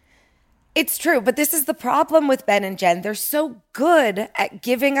 It's true, but this is the problem with Ben and Jen. They're so good at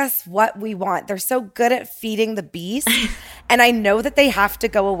giving us what we want. They're so good at feeding the beast. And I know that they have to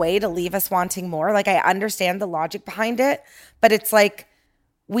go away to leave us wanting more. Like, I understand the logic behind it, but it's like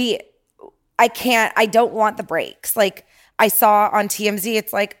I don't want the breaks. Like, I saw on TMZ,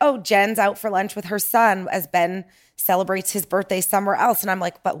 it's like, oh, Jen's out for lunch with her son as Ben celebrates his birthday somewhere else. And I'm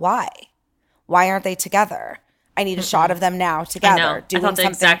like, but why? Why aren't they together? I need a shot of them now together doing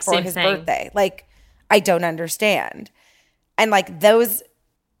something for his birthday. Like, I don't understand. And like those,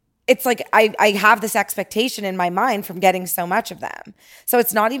 it's like I have this expectation in my mind from getting so much of them. So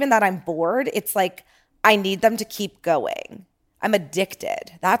it's not even that I'm bored. It's like I need them to keep going. I'm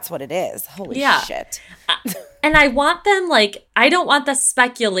addicted. That's what it is. Holy shit. And I want them, like, I don't want the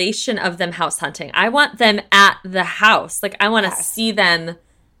speculation of them house hunting. I want them at the house. Like, I want to see them.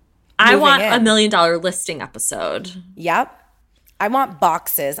 I want $1 million listing episode. Yep. I want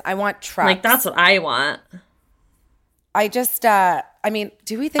boxes. I want trucks. Like, that's what I want. I just, I mean,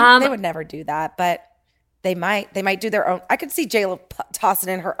 do we think they would never do that? But they might. They might do their own. I could see JLo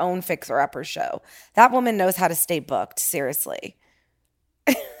tossing in her own fixer-upper show. That woman knows how to stay booked, seriously.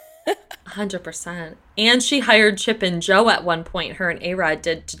 100%. And she hired Chip and Joe at one point, her and A-Rod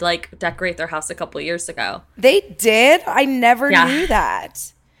did, to, like, decorate their house a couple years ago. They did? I never knew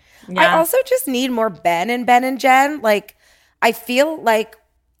that. Yeah. I also just need more Ben and Jen. Like, I feel like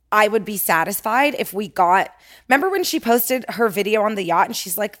I would be satisfied if we got, remember when she posted her video on the yacht and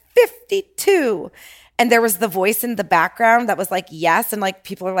she's like 52 and there was the voice in the background that was like, yes. And like,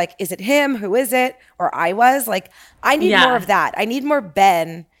 people are like, is it him? Who is it? Or I was like, I need more of that. I need more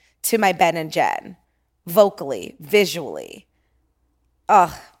Ben to my Ben and Jen, vocally, visually.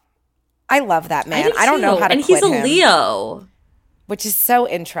 Ugh. I love that man. I don't know how to quit him. And he's a Leo. Which is so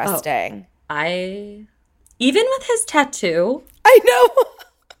interesting. Even with his tattoo. I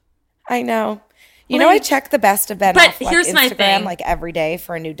know. You know, I check the best of Ben off here's Instagram my thing. like every day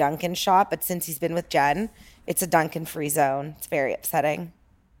for a new Dunkin' shop. But since he's been with Jen, it's a Dunkin' free zone. It's very upsetting.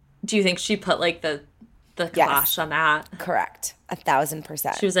 Do you think she put like the kibosh on that? Correct.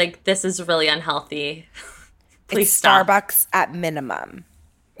 1,000%. She was like, this is really unhealthy. Please it's stop. Starbucks at minimum.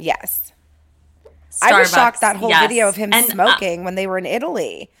 Yes. I was shocked that whole video of him smoking when they were in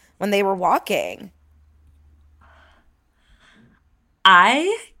Italy, when they were walking.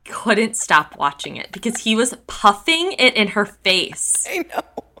 I couldn't stop watching it because he was puffing it in her face. I know.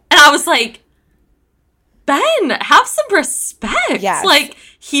 And I was like, Ben, have some respect. Yes. Like,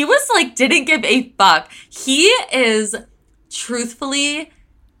 he was like, didn't give a fuck. He is truthfully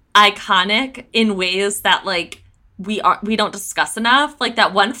iconic in ways that like we don't discuss enough. Like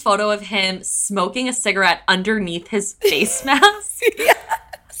that one photo of him smoking a cigarette underneath his face mask.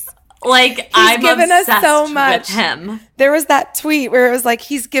 Yes. Like, I'm given us so much with him. There was that tweet where it was like,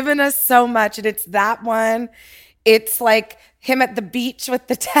 he's given us so much, and it's that one. It's like him at the beach with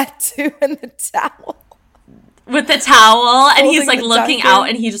the tattoo and the towel. With the towel, and he's like looking out,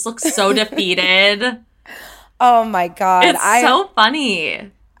 and he just looks so defeated. Oh my God. It's so funny.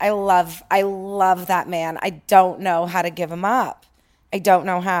 I love that man. I don't know how to give him up. I don't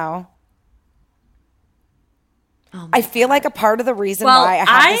know how. Oh I feel like a part of the reason Well, why I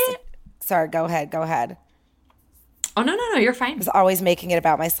have this. Sorry, go ahead. Oh, no, you're fine. I was always making it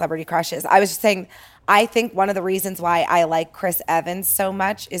about my celebrity crushes. I was just saying, I think one of the reasons why I like Chris Evans so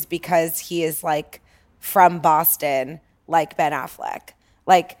much is because he is like from Boston, like Ben Affleck.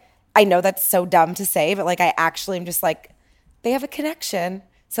 Like, I know that's so dumb to say, but like, I actually am just like, they have a connection.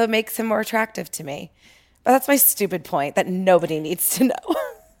 So it makes him more attractive to me. But that's my stupid point that nobody needs to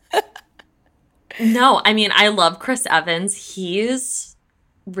know. No, I mean, I love Chris Evans. He's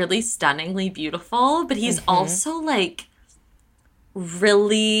really stunningly beautiful, but he's also like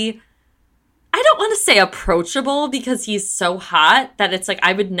really, I don't want to say approachable because he's so hot that it's like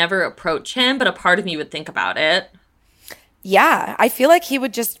I would never approach him, but a part of me would think about it. Yeah, I feel like he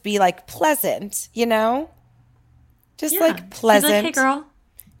would just be like pleasant, you know? Just like pleasant. He's like, hey, girl.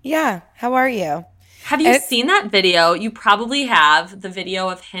 Yeah, how are you? Have you seen that video? You probably have the video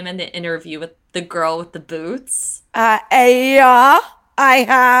of him in the interview with the girl with the boots. Yeah, I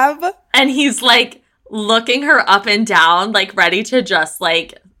have. And he's like looking her up and down, like ready to just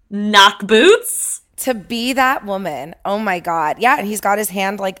like knock boots. To be that woman. Oh my God. Yeah, and he's got his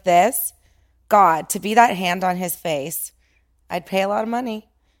hand like this. God, to be that hand on his face, I'd pay a lot of money.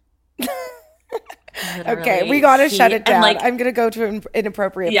 Okay, we got to shut it down. Like, I'm going to go to an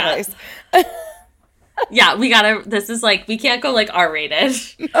inappropriate place. Yeah, we gotta, this is like, we can't go like R-rated.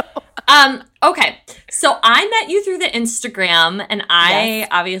 No. Okay, so I met you through the Instagram, and I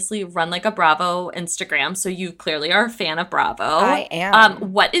obviously run like a Bravo Instagram, so you clearly are a fan of Bravo. I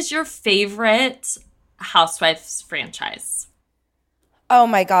am. What is your favorite Housewives franchise? Oh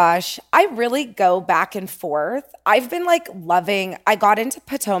my gosh, I really go back and forth. I've been like loving, I got into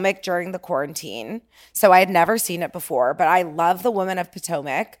Potomac during the quarantine, so I had never seen it before, but I love the Women of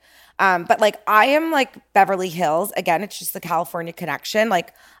Potomac. But like I am like Beverly Hills. Again, it's just the California connection.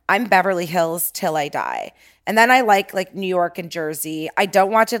 Like I'm Beverly Hills till I die. And then I like New York and Jersey. I don't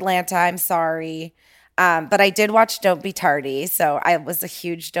watch Atlanta. I'm sorry. But I did watch Don't Be Tardy. So I was a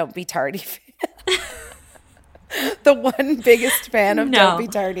huge Don't Be Tardy fan. The one biggest fan of Don't Be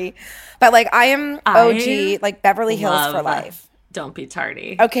Tardy. But like I am OG, like Beverly Hills for life. Don't Be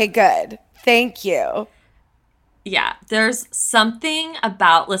Tardy. Okay, good. Thank you. Yeah, there's something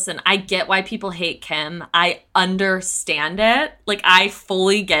about, listen, I get why people hate Kim. I understand it. Like, I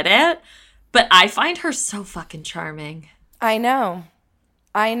fully get it. But I find her so fucking charming. I know.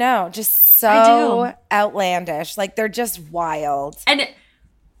 Just so outlandish. Like, they're just wild.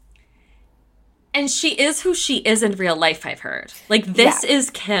 And she is who she is in real life, I've heard. Like, this is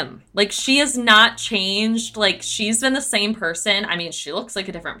Kim. Like, she has not changed. Like, she's been the same person. I mean, she looks like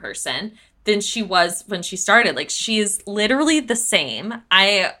a different person than she was when she started. Like, she's literally the same.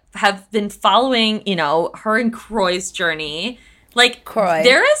 I have been following, you know, her and Kroy's journey. Like, Kroy.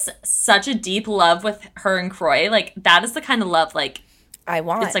 There is such a deep love with her and Kroy. Like, that is the kind of love, like, I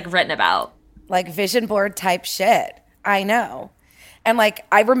want. It's, like, written about. Like, vision board type shit. I know. And, like,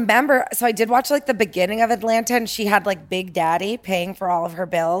 I remember, so I did watch, like, the beginning of Atlanta, and she had, like, Big Daddy paying for all of her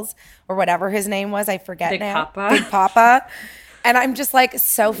bills, or whatever his name was. I forget now. Big Papa. And I'm just like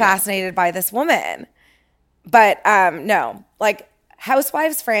so fascinated by this woman. But no, like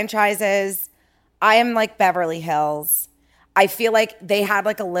Housewives franchises, I am like Beverly Hills. I feel like they had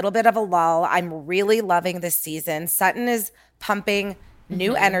like a little bit of a lull. I'm really loving this season. Sutton is pumping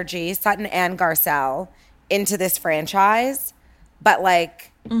new energy, Sutton and Garcelle, into this franchise. But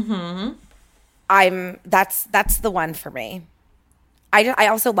like, that's the one for me. I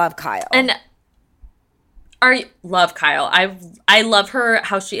also love Kyle. And love Kyle. I love her,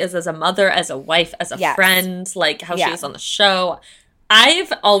 how she is as a mother, as a wife, as a friend, like how she is on the show.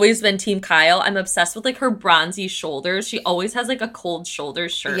 I've always been team Kyle. I'm obsessed with like her bronzy shoulders. She always has like a cold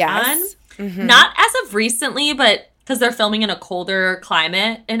shoulders shirt on. Not as of recently, but because they're filming in a colder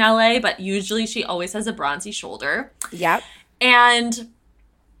climate in LA, but usually she always has a bronzy shoulder. Yep. And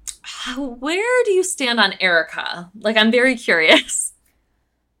where do you stand on Erica? Like, I'm very curious.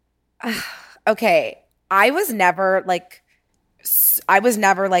 Okay. I was never like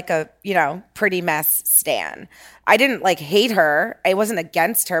a, you know, pretty mess stan. I didn't like hate her. I wasn't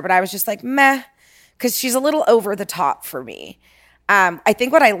against her, but I was just like, meh, because she's a little over the top for me. I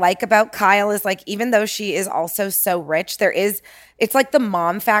think what I like about Kyle is like, even though she is also so rich, it's like the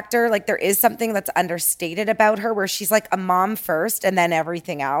mom factor. Like there is something that's understated about her where she's like a mom first and then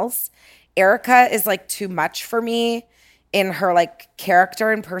everything else. Erica is like too much for me in her like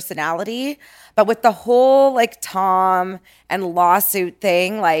character and personality. But with the whole like Tom and lawsuit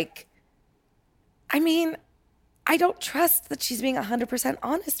thing, like, I mean, I don't trust that she's being 100%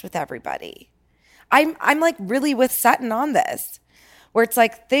 honest with everybody. I'm like really with Sutton on this. where it's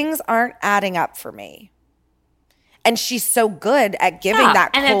like things aren't adding up for me. And she's so good at giving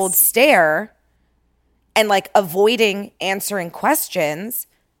that cold stare and like avoiding answering questions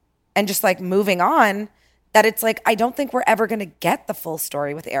and just like moving on, that it's like, I don't think we're ever going to get the full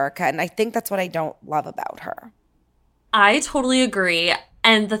story with Erika. And I think that's what I don't love about her. I totally agree.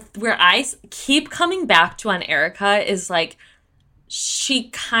 And where I keep coming back to on Erika is like, she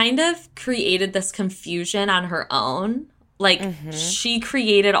kind of created this confusion on her own. Like, she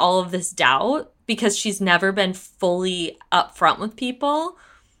created all of this doubt because she's never been fully upfront with people.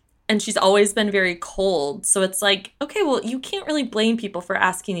 And she's always been very cold. So it's like, okay, well, you can't really blame people for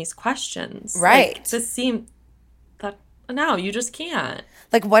asking these questions. Right. Like, this seems that no, you just can't.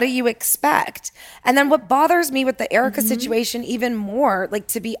 Like, what do you expect? And then what bothers me with the Erika situation even more, like,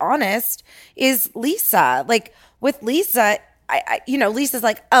 to be honest, is Lisa. Like, with Lisa, Lisa's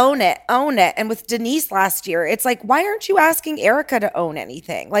like, own it. And with Denise last year, it's like, why aren't you asking Erika to own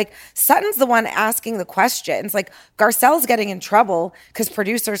anything? Like, Sutton's the one asking the questions. Like, Garcelle's getting in trouble because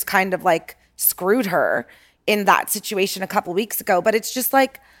producers kind of like screwed her in that situation a couple weeks ago. But it's just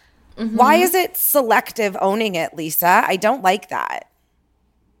like, why is it selective owning it, Lisa? I don't like that.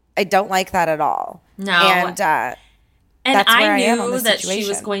 I don't like that at all. No. And I knew that she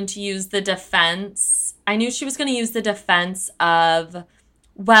was going to use the defense. I knew she was going to use the defense of,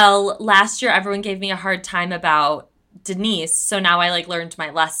 well, last year everyone gave me a hard time about Denise, so now I like learned my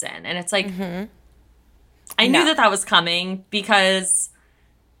lesson. And it's like, I knew that was coming because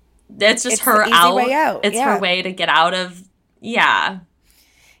it's just her out. Way out. It's her way to get out of,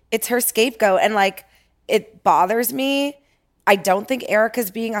 It's her scapegoat. And like, it bothers me. I don't think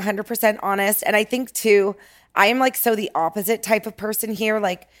Erika's being 100% honest. And I think too, I am like so the opposite type of person here.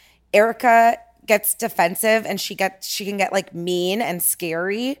 Like, Erika gets defensive and she can get like mean and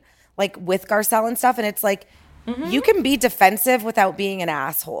scary, like with Garcelle and stuff. And it's like, you can be defensive without being an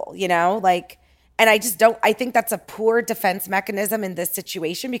asshole, you know? Like, and I think that's a poor defense mechanism in this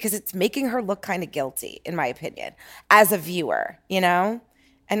situation because it's making her look kind of guilty, in my opinion, as a viewer, you know?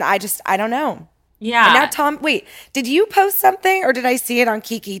 And I don't know. Yeah. And now Tom, wait, did you post something or did I see it on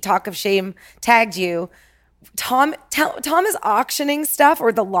Kiki? Talk of Shame tagged you. Tom is auctioning stuff,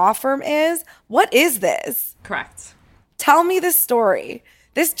 or the law firm is. What is this? Correct. Tell me this story.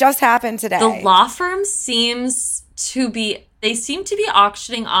 This just happened today. The law firm seems to be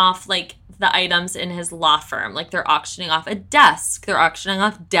auctioning off like the items in his law firm. Like, they're auctioning off a desk. They're auctioning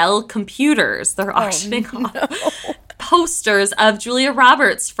off Dell computers. They're auctioning off posters of Julia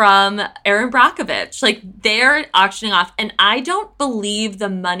Roberts from Erin Brockovich. Like, they're auctioning off. And I don't believe the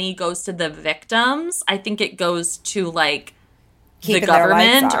money goes to the victims. I think it goes to like the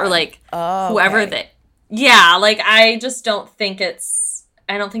government or like whoever they. Yeah, like, I just don't think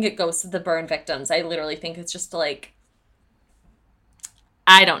I don't think it goes to the burn victims. I literally think it's just like,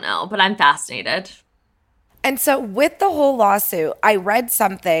 I don't know, but I'm fascinated. And so with the whole lawsuit, I read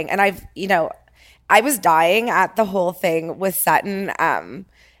something and I was dying at the whole thing with Sutton.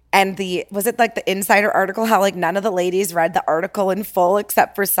 And was it like the Insider article, how like none of the ladies read the article in full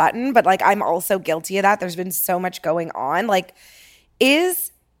except for Sutton, but like I'm also guilty of that. There's been so much going on. Like,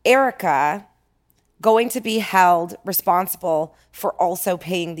 is Erika going to be held responsible for also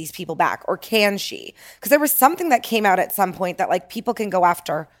paying these people back, or can she? Because there was something that came out at some point that like people can go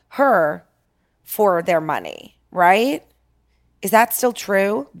after her for their money, right? Is that still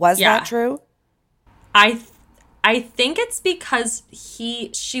true? Was that true? I think it's because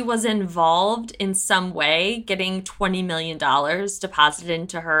she was involved in some way getting $20 million deposited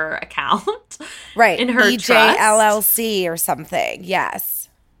into her account. Right. In her EJ trust. LLC or something. Yes.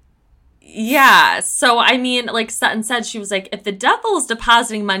 Yeah. So, I mean, like Sutton said, she was like, if the devil is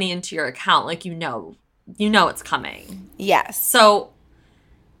depositing money into your account, like, you know it's coming. Yes. So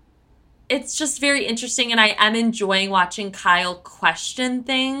it's just very interesting. And I am enjoying watching Kyle question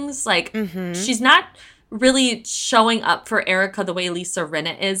things. Like, she's not really showing up for Erika the way Lisa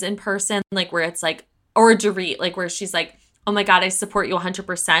Rinna is in person, like where it's like, or Dorit, like where she's like, oh my God, I support you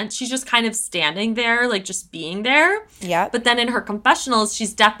 100%. She's just kind of standing there, like just being there. Yeah. But then in her confessionals,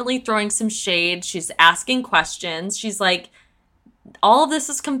 she's definitely throwing some shade. She's asking questions. She's like, all of this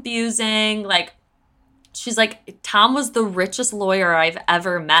is confusing. Like, she's like, Tom was the richest lawyer I've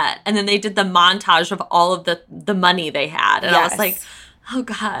ever met. And then they did the montage of all of the money they had. And I was like, oh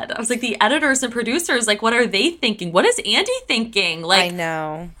God. I was like, the editors and producers, like, what are they thinking? What is Andy thinking? Like, I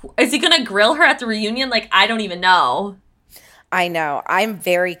know. Is he going to grill her at the reunion? Like, I don't even know. I know. I'm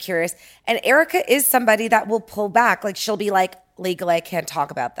very curious. And Erika is somebody that will pull back. Like, she'll be like, legally, I can't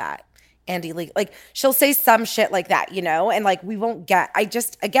talk about that. Andy Lee. Like, she'll say some shit like that, you know? And like, we won't get, I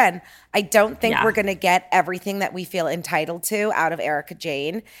don't think we're going to get everything that we feel entitled to out of Erika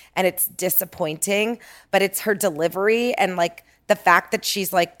Jayne. And it's disappointing, but it's her delivery and like the fact that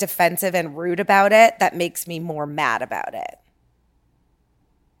she's like defensive and rude about it that makes me more mad about it.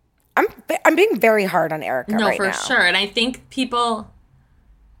 I'm being very hard on Erika right now. No, for sure. And I think people...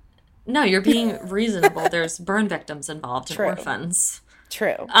 No, you're being reasonable. There's burn victims involved and orphans.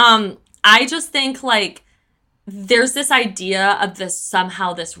 True. I just think like there's this idea of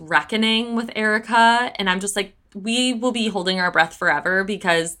this reckoning with Erika, and I'm just like, we will be holding our breath forever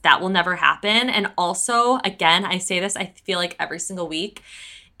because that will never happen. And also, again, I say this, I feel like every single week,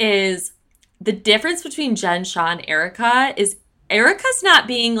 is the difference between Jen Shah and Erika is Erika's not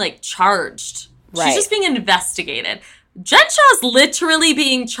being like charged. Right. She's just being investigated. Jen Shah's literally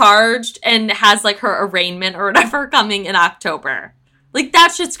being charged and has like her arraignment or whatever coming in October. Like,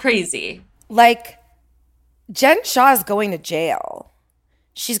 that shit's crazy. Like, Jen Shah is going to jail.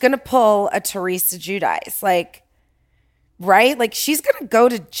 She's going to pull a Teresa Giudice. Like, right? Like, she's going to go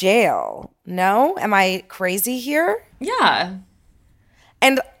to jail. No? Am I crazy here? Yeah.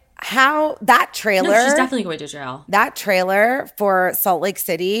 And how that trailer... No, she's definitely going to jail. That trailer for Salt Lake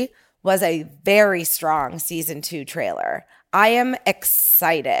City was a very strong season 2 trailer. I am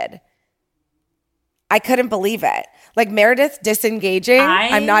excited. I couldn't believe it. Like, Meredith disengaging.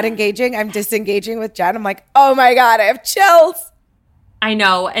 I'm not engaging. I'm disengaging with Jen. I'm like, oh my God, I have chills. I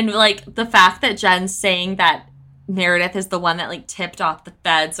know. And like the fact that Jen's saying that Meredith is the one that like tipped off the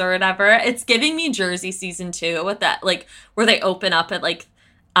feds or whatever, it's giving me Jersey season 2 with that, like where they open up at like,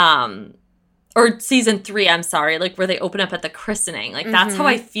 or season 3, I'm sorry, like where they open up at the christening. Like, that's how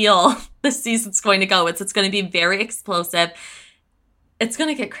I feel this season's going to go. It's going to be very explosive. It's going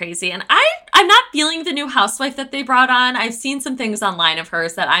to get crazy. And I'm not feeling the new housewife that they brought on. I've seen some things online of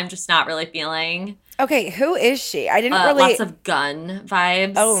hers that I'm just not really feeling. Okay, who is she? I didn't really... Lots of gun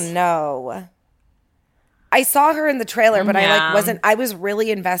vibes. Oh, no. I saw her in the trailer, but I was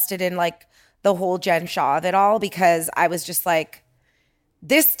really invested in like the whole Jen Shah of it all because I was just like,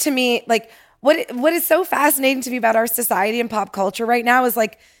 this to me, like... What is so fascinating to me about our society and pop culture right now is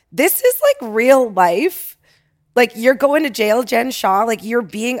like, this is like real life. Like, you're going to jail, Jen Shah, like you're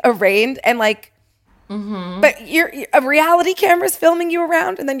being arraigned and like, but a reality camera's filming you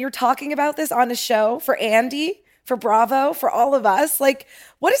around and then you're talking about this on a show for Andy, for Bravo, for all of us. Like,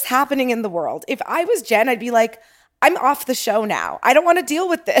 what is happening in the world? If I was Jen, I'd be like, I'm off the show now. I don't want to deal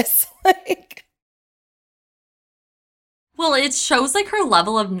with this. Like, well, it shows like her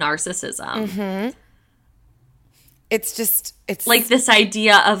level of narcissism. Mm-hmm. It's like this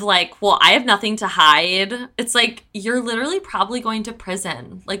idea of like, well, I have nothing to hide. It's like, you're literally probably going to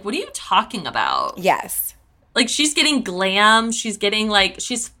prison. Like, what are you talking about? Yes. Like, she's getting glam. She's getting like,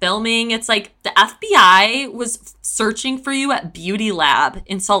 she's filming. It's like the FBI was searching for you at Beauty Lab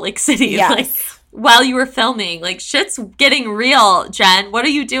in Salt Lake City. Yes. Like, while you were filming. Like, shit's getting real, Jen. What are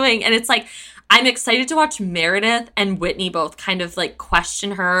you doing? And it's like, I'm excited to watch Meredith and Whitney both kind of like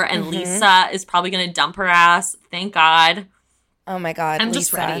question her, and Lisa is probably going to dump her ass. Thank God. Oh my God, I'm Lisa.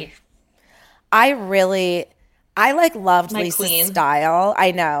 just ready. I like loved My Lisa's queen. style.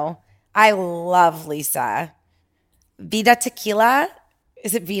 I know. I love Lisa. Vida Tequila.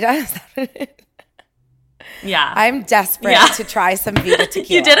 Is it Vida? Is that what it is? Yeah. I'm desperate to try some Vida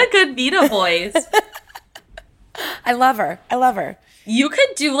Tequila. You did a good Vida voice. I love her. You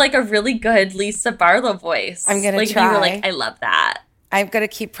could do like a really good Lisa Barlow voice. I'm going to like, try. You were like, I love that. I'm going to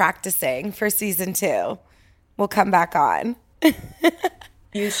keep practicing for season 2. We'll come back on.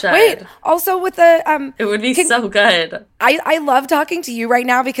 You should. Wait, also with the... it would be so good. I love talking to you right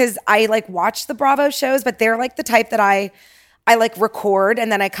now because I like watch the Bravo shows, but they're like the type that I like record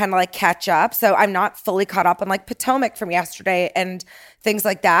and then I kind of like catch up. So I'm not fully caught up on like Potomac from yesterday and things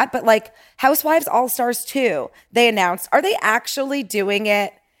like that. But like Housewives All-Stars 2, they announced, are they actually doing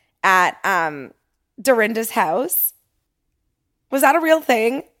it at Dorinda's house? Was that a real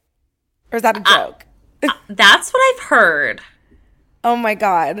thing? Or is that a joke? That's what I've heard. Oh my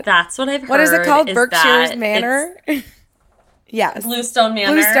God. That's what I've heard. What is it called? Berkshire's Manor? Yes. Bluestone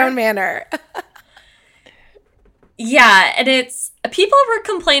Manor. Bluestone Manor. Yeah, and it's people were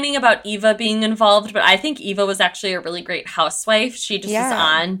complaining about Eva being involved, but I think Eva was actually a really great housewife. She just was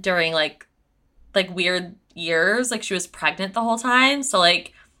on during like weird years, like she was pregnant the whole time. So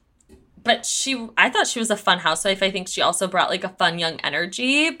like, but I thought she was a fun housewife. I think she also brought like a fun young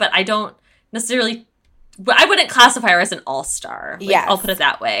energy, but I don't necessarily. I wouldn't classify her as an all-star. Like, yes. I'll put it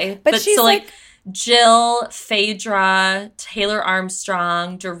that way. But she's so like Jill, Phaedra, Taylor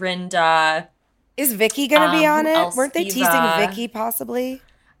Armstrong, Dorinda. Is Vicky going to be on who it? else? Weren't they Eva. teasing Vicky possibly?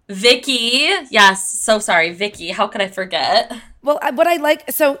 Vicky. Yes. So sorry, Vicky. How could I forget? Well, what I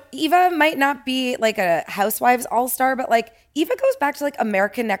like, so Eva might not be like a Housewives all-star, but like Eva goes back to like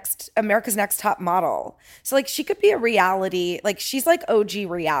America's Next Top Model. So like she could be a reality, like she's like OG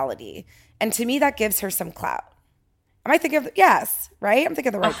reality. And to me, that gives her some clout. Am I thinking of, yes, right? I'm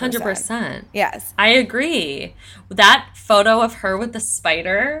thinking of the right 100%. person. Yes. I agree. That photo of her with the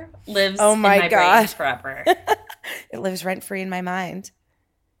spider lives in my brain forever. It lives rent-free in my mind.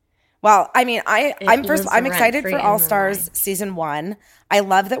 Well, I mean, I'm excited for All Stars season 1. I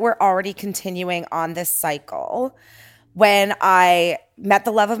love that we're already continuing on this cycle. When I met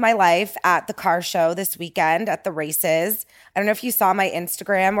the love of my life at the car show this weekend at the races, I don't know if you saw my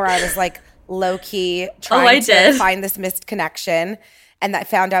Instagram where I was like low-key trying to find this missed connection, and I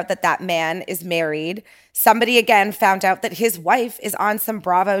found out that man is married. Somebody again found out that his wife is on some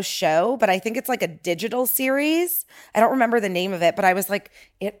Bravo show, but I think it's like a digital series. I don't remember the name of it, but I was like,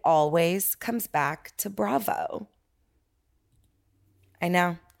 it always comes back to Bravo. I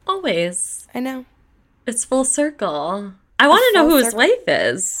know. Always. I know. It's full circle. I want to know who his wife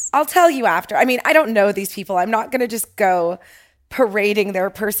is. I'll tell you after. I mean, I don't know these people. I'm not going to just go parading their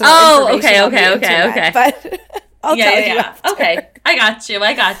personal information on the internet, but I'll tell you after. Okay, I got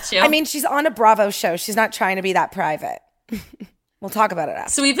you. I mean, she's on a Bravo show. She's not trying to be that private. We'll talk about it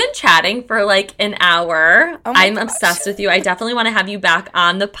after. So we've been chatting for like an hour. I'm obsessed with you. I definitely want to have you back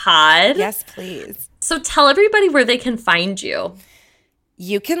on the pod. Yes, please. So tell everybody where they can find you.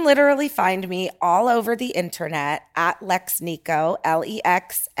 You can literally find me all over the internet at Lexniko,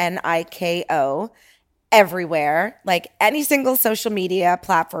 Lexniko, everywhere. Like any single social media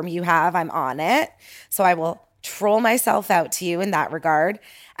platform you have, I'm on it. So I will troll myself out to you in that regard.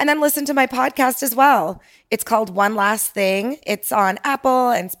 And then listen to my podcast as well. It's called One Last Thing. It's on Apple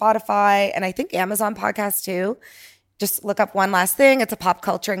and Spotify and I think Amazon podcasts too. Just look up One Last Thing. It's a pop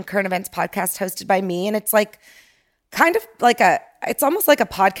culture and current events podcast hosted by me. And it's like kind of like it's almost like a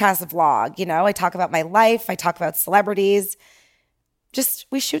podcast vlog. You know, I talk about my life. I talk about celebrities. Just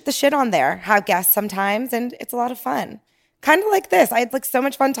we shoot the shit on there, have guests sometimes, and it's a lot of fun. Kind of like this. I had like so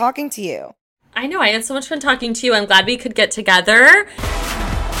much fun talking to you. I know. I had so much fun talking to you. I'm glad we could get together.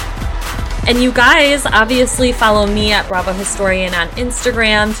 And you guys obviously follow me at Bravo Historian on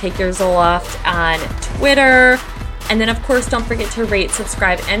Instagram, Take Your Zoloft on Twitter. And then, of course, don't forget to rate,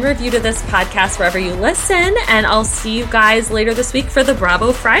 subscribe, and review to this podcast wherever you listen. And I'll see you guys later this week for the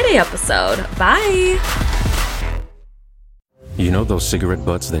Bravo Friday episode. Bye. You know those cigarette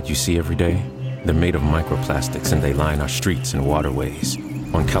butts that you see every day? They're made of microplastics and they line our streets and waterways.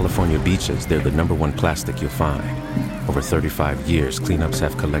 On California beaches, they're the #1 plastic you'll find. Over 35 years, cleanups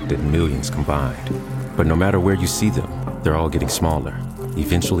have collected millions combined. But no matter where you see them, they're all getting smaller,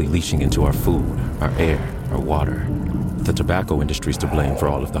 eventually leaching into our food, our air, our water. The tobacco industry's to blame for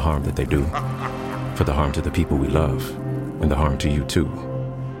all of the harm that they do. For the harm to the people we love, and the harm to you too.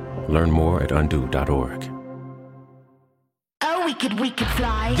 Learn more at undo.org. We could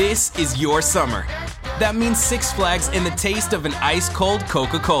fly. This is your summer. That means Six Flags and the taste of an ice-cold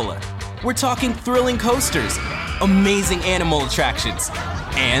Coca-Cola. We're talking thrilling coasters, amazing animal attractions,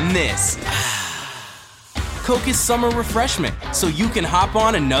 and this. Coke is summer refreshment, so you can hop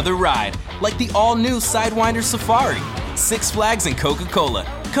on another ride, like the all-new Sidewinder Safari. Six Flags and Coca-Cola.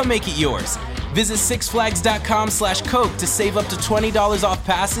 Come make it yours. Visit sixflags.com/Coke to save up to $20 off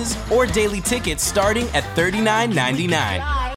passes or daily tickets starting at $39.99.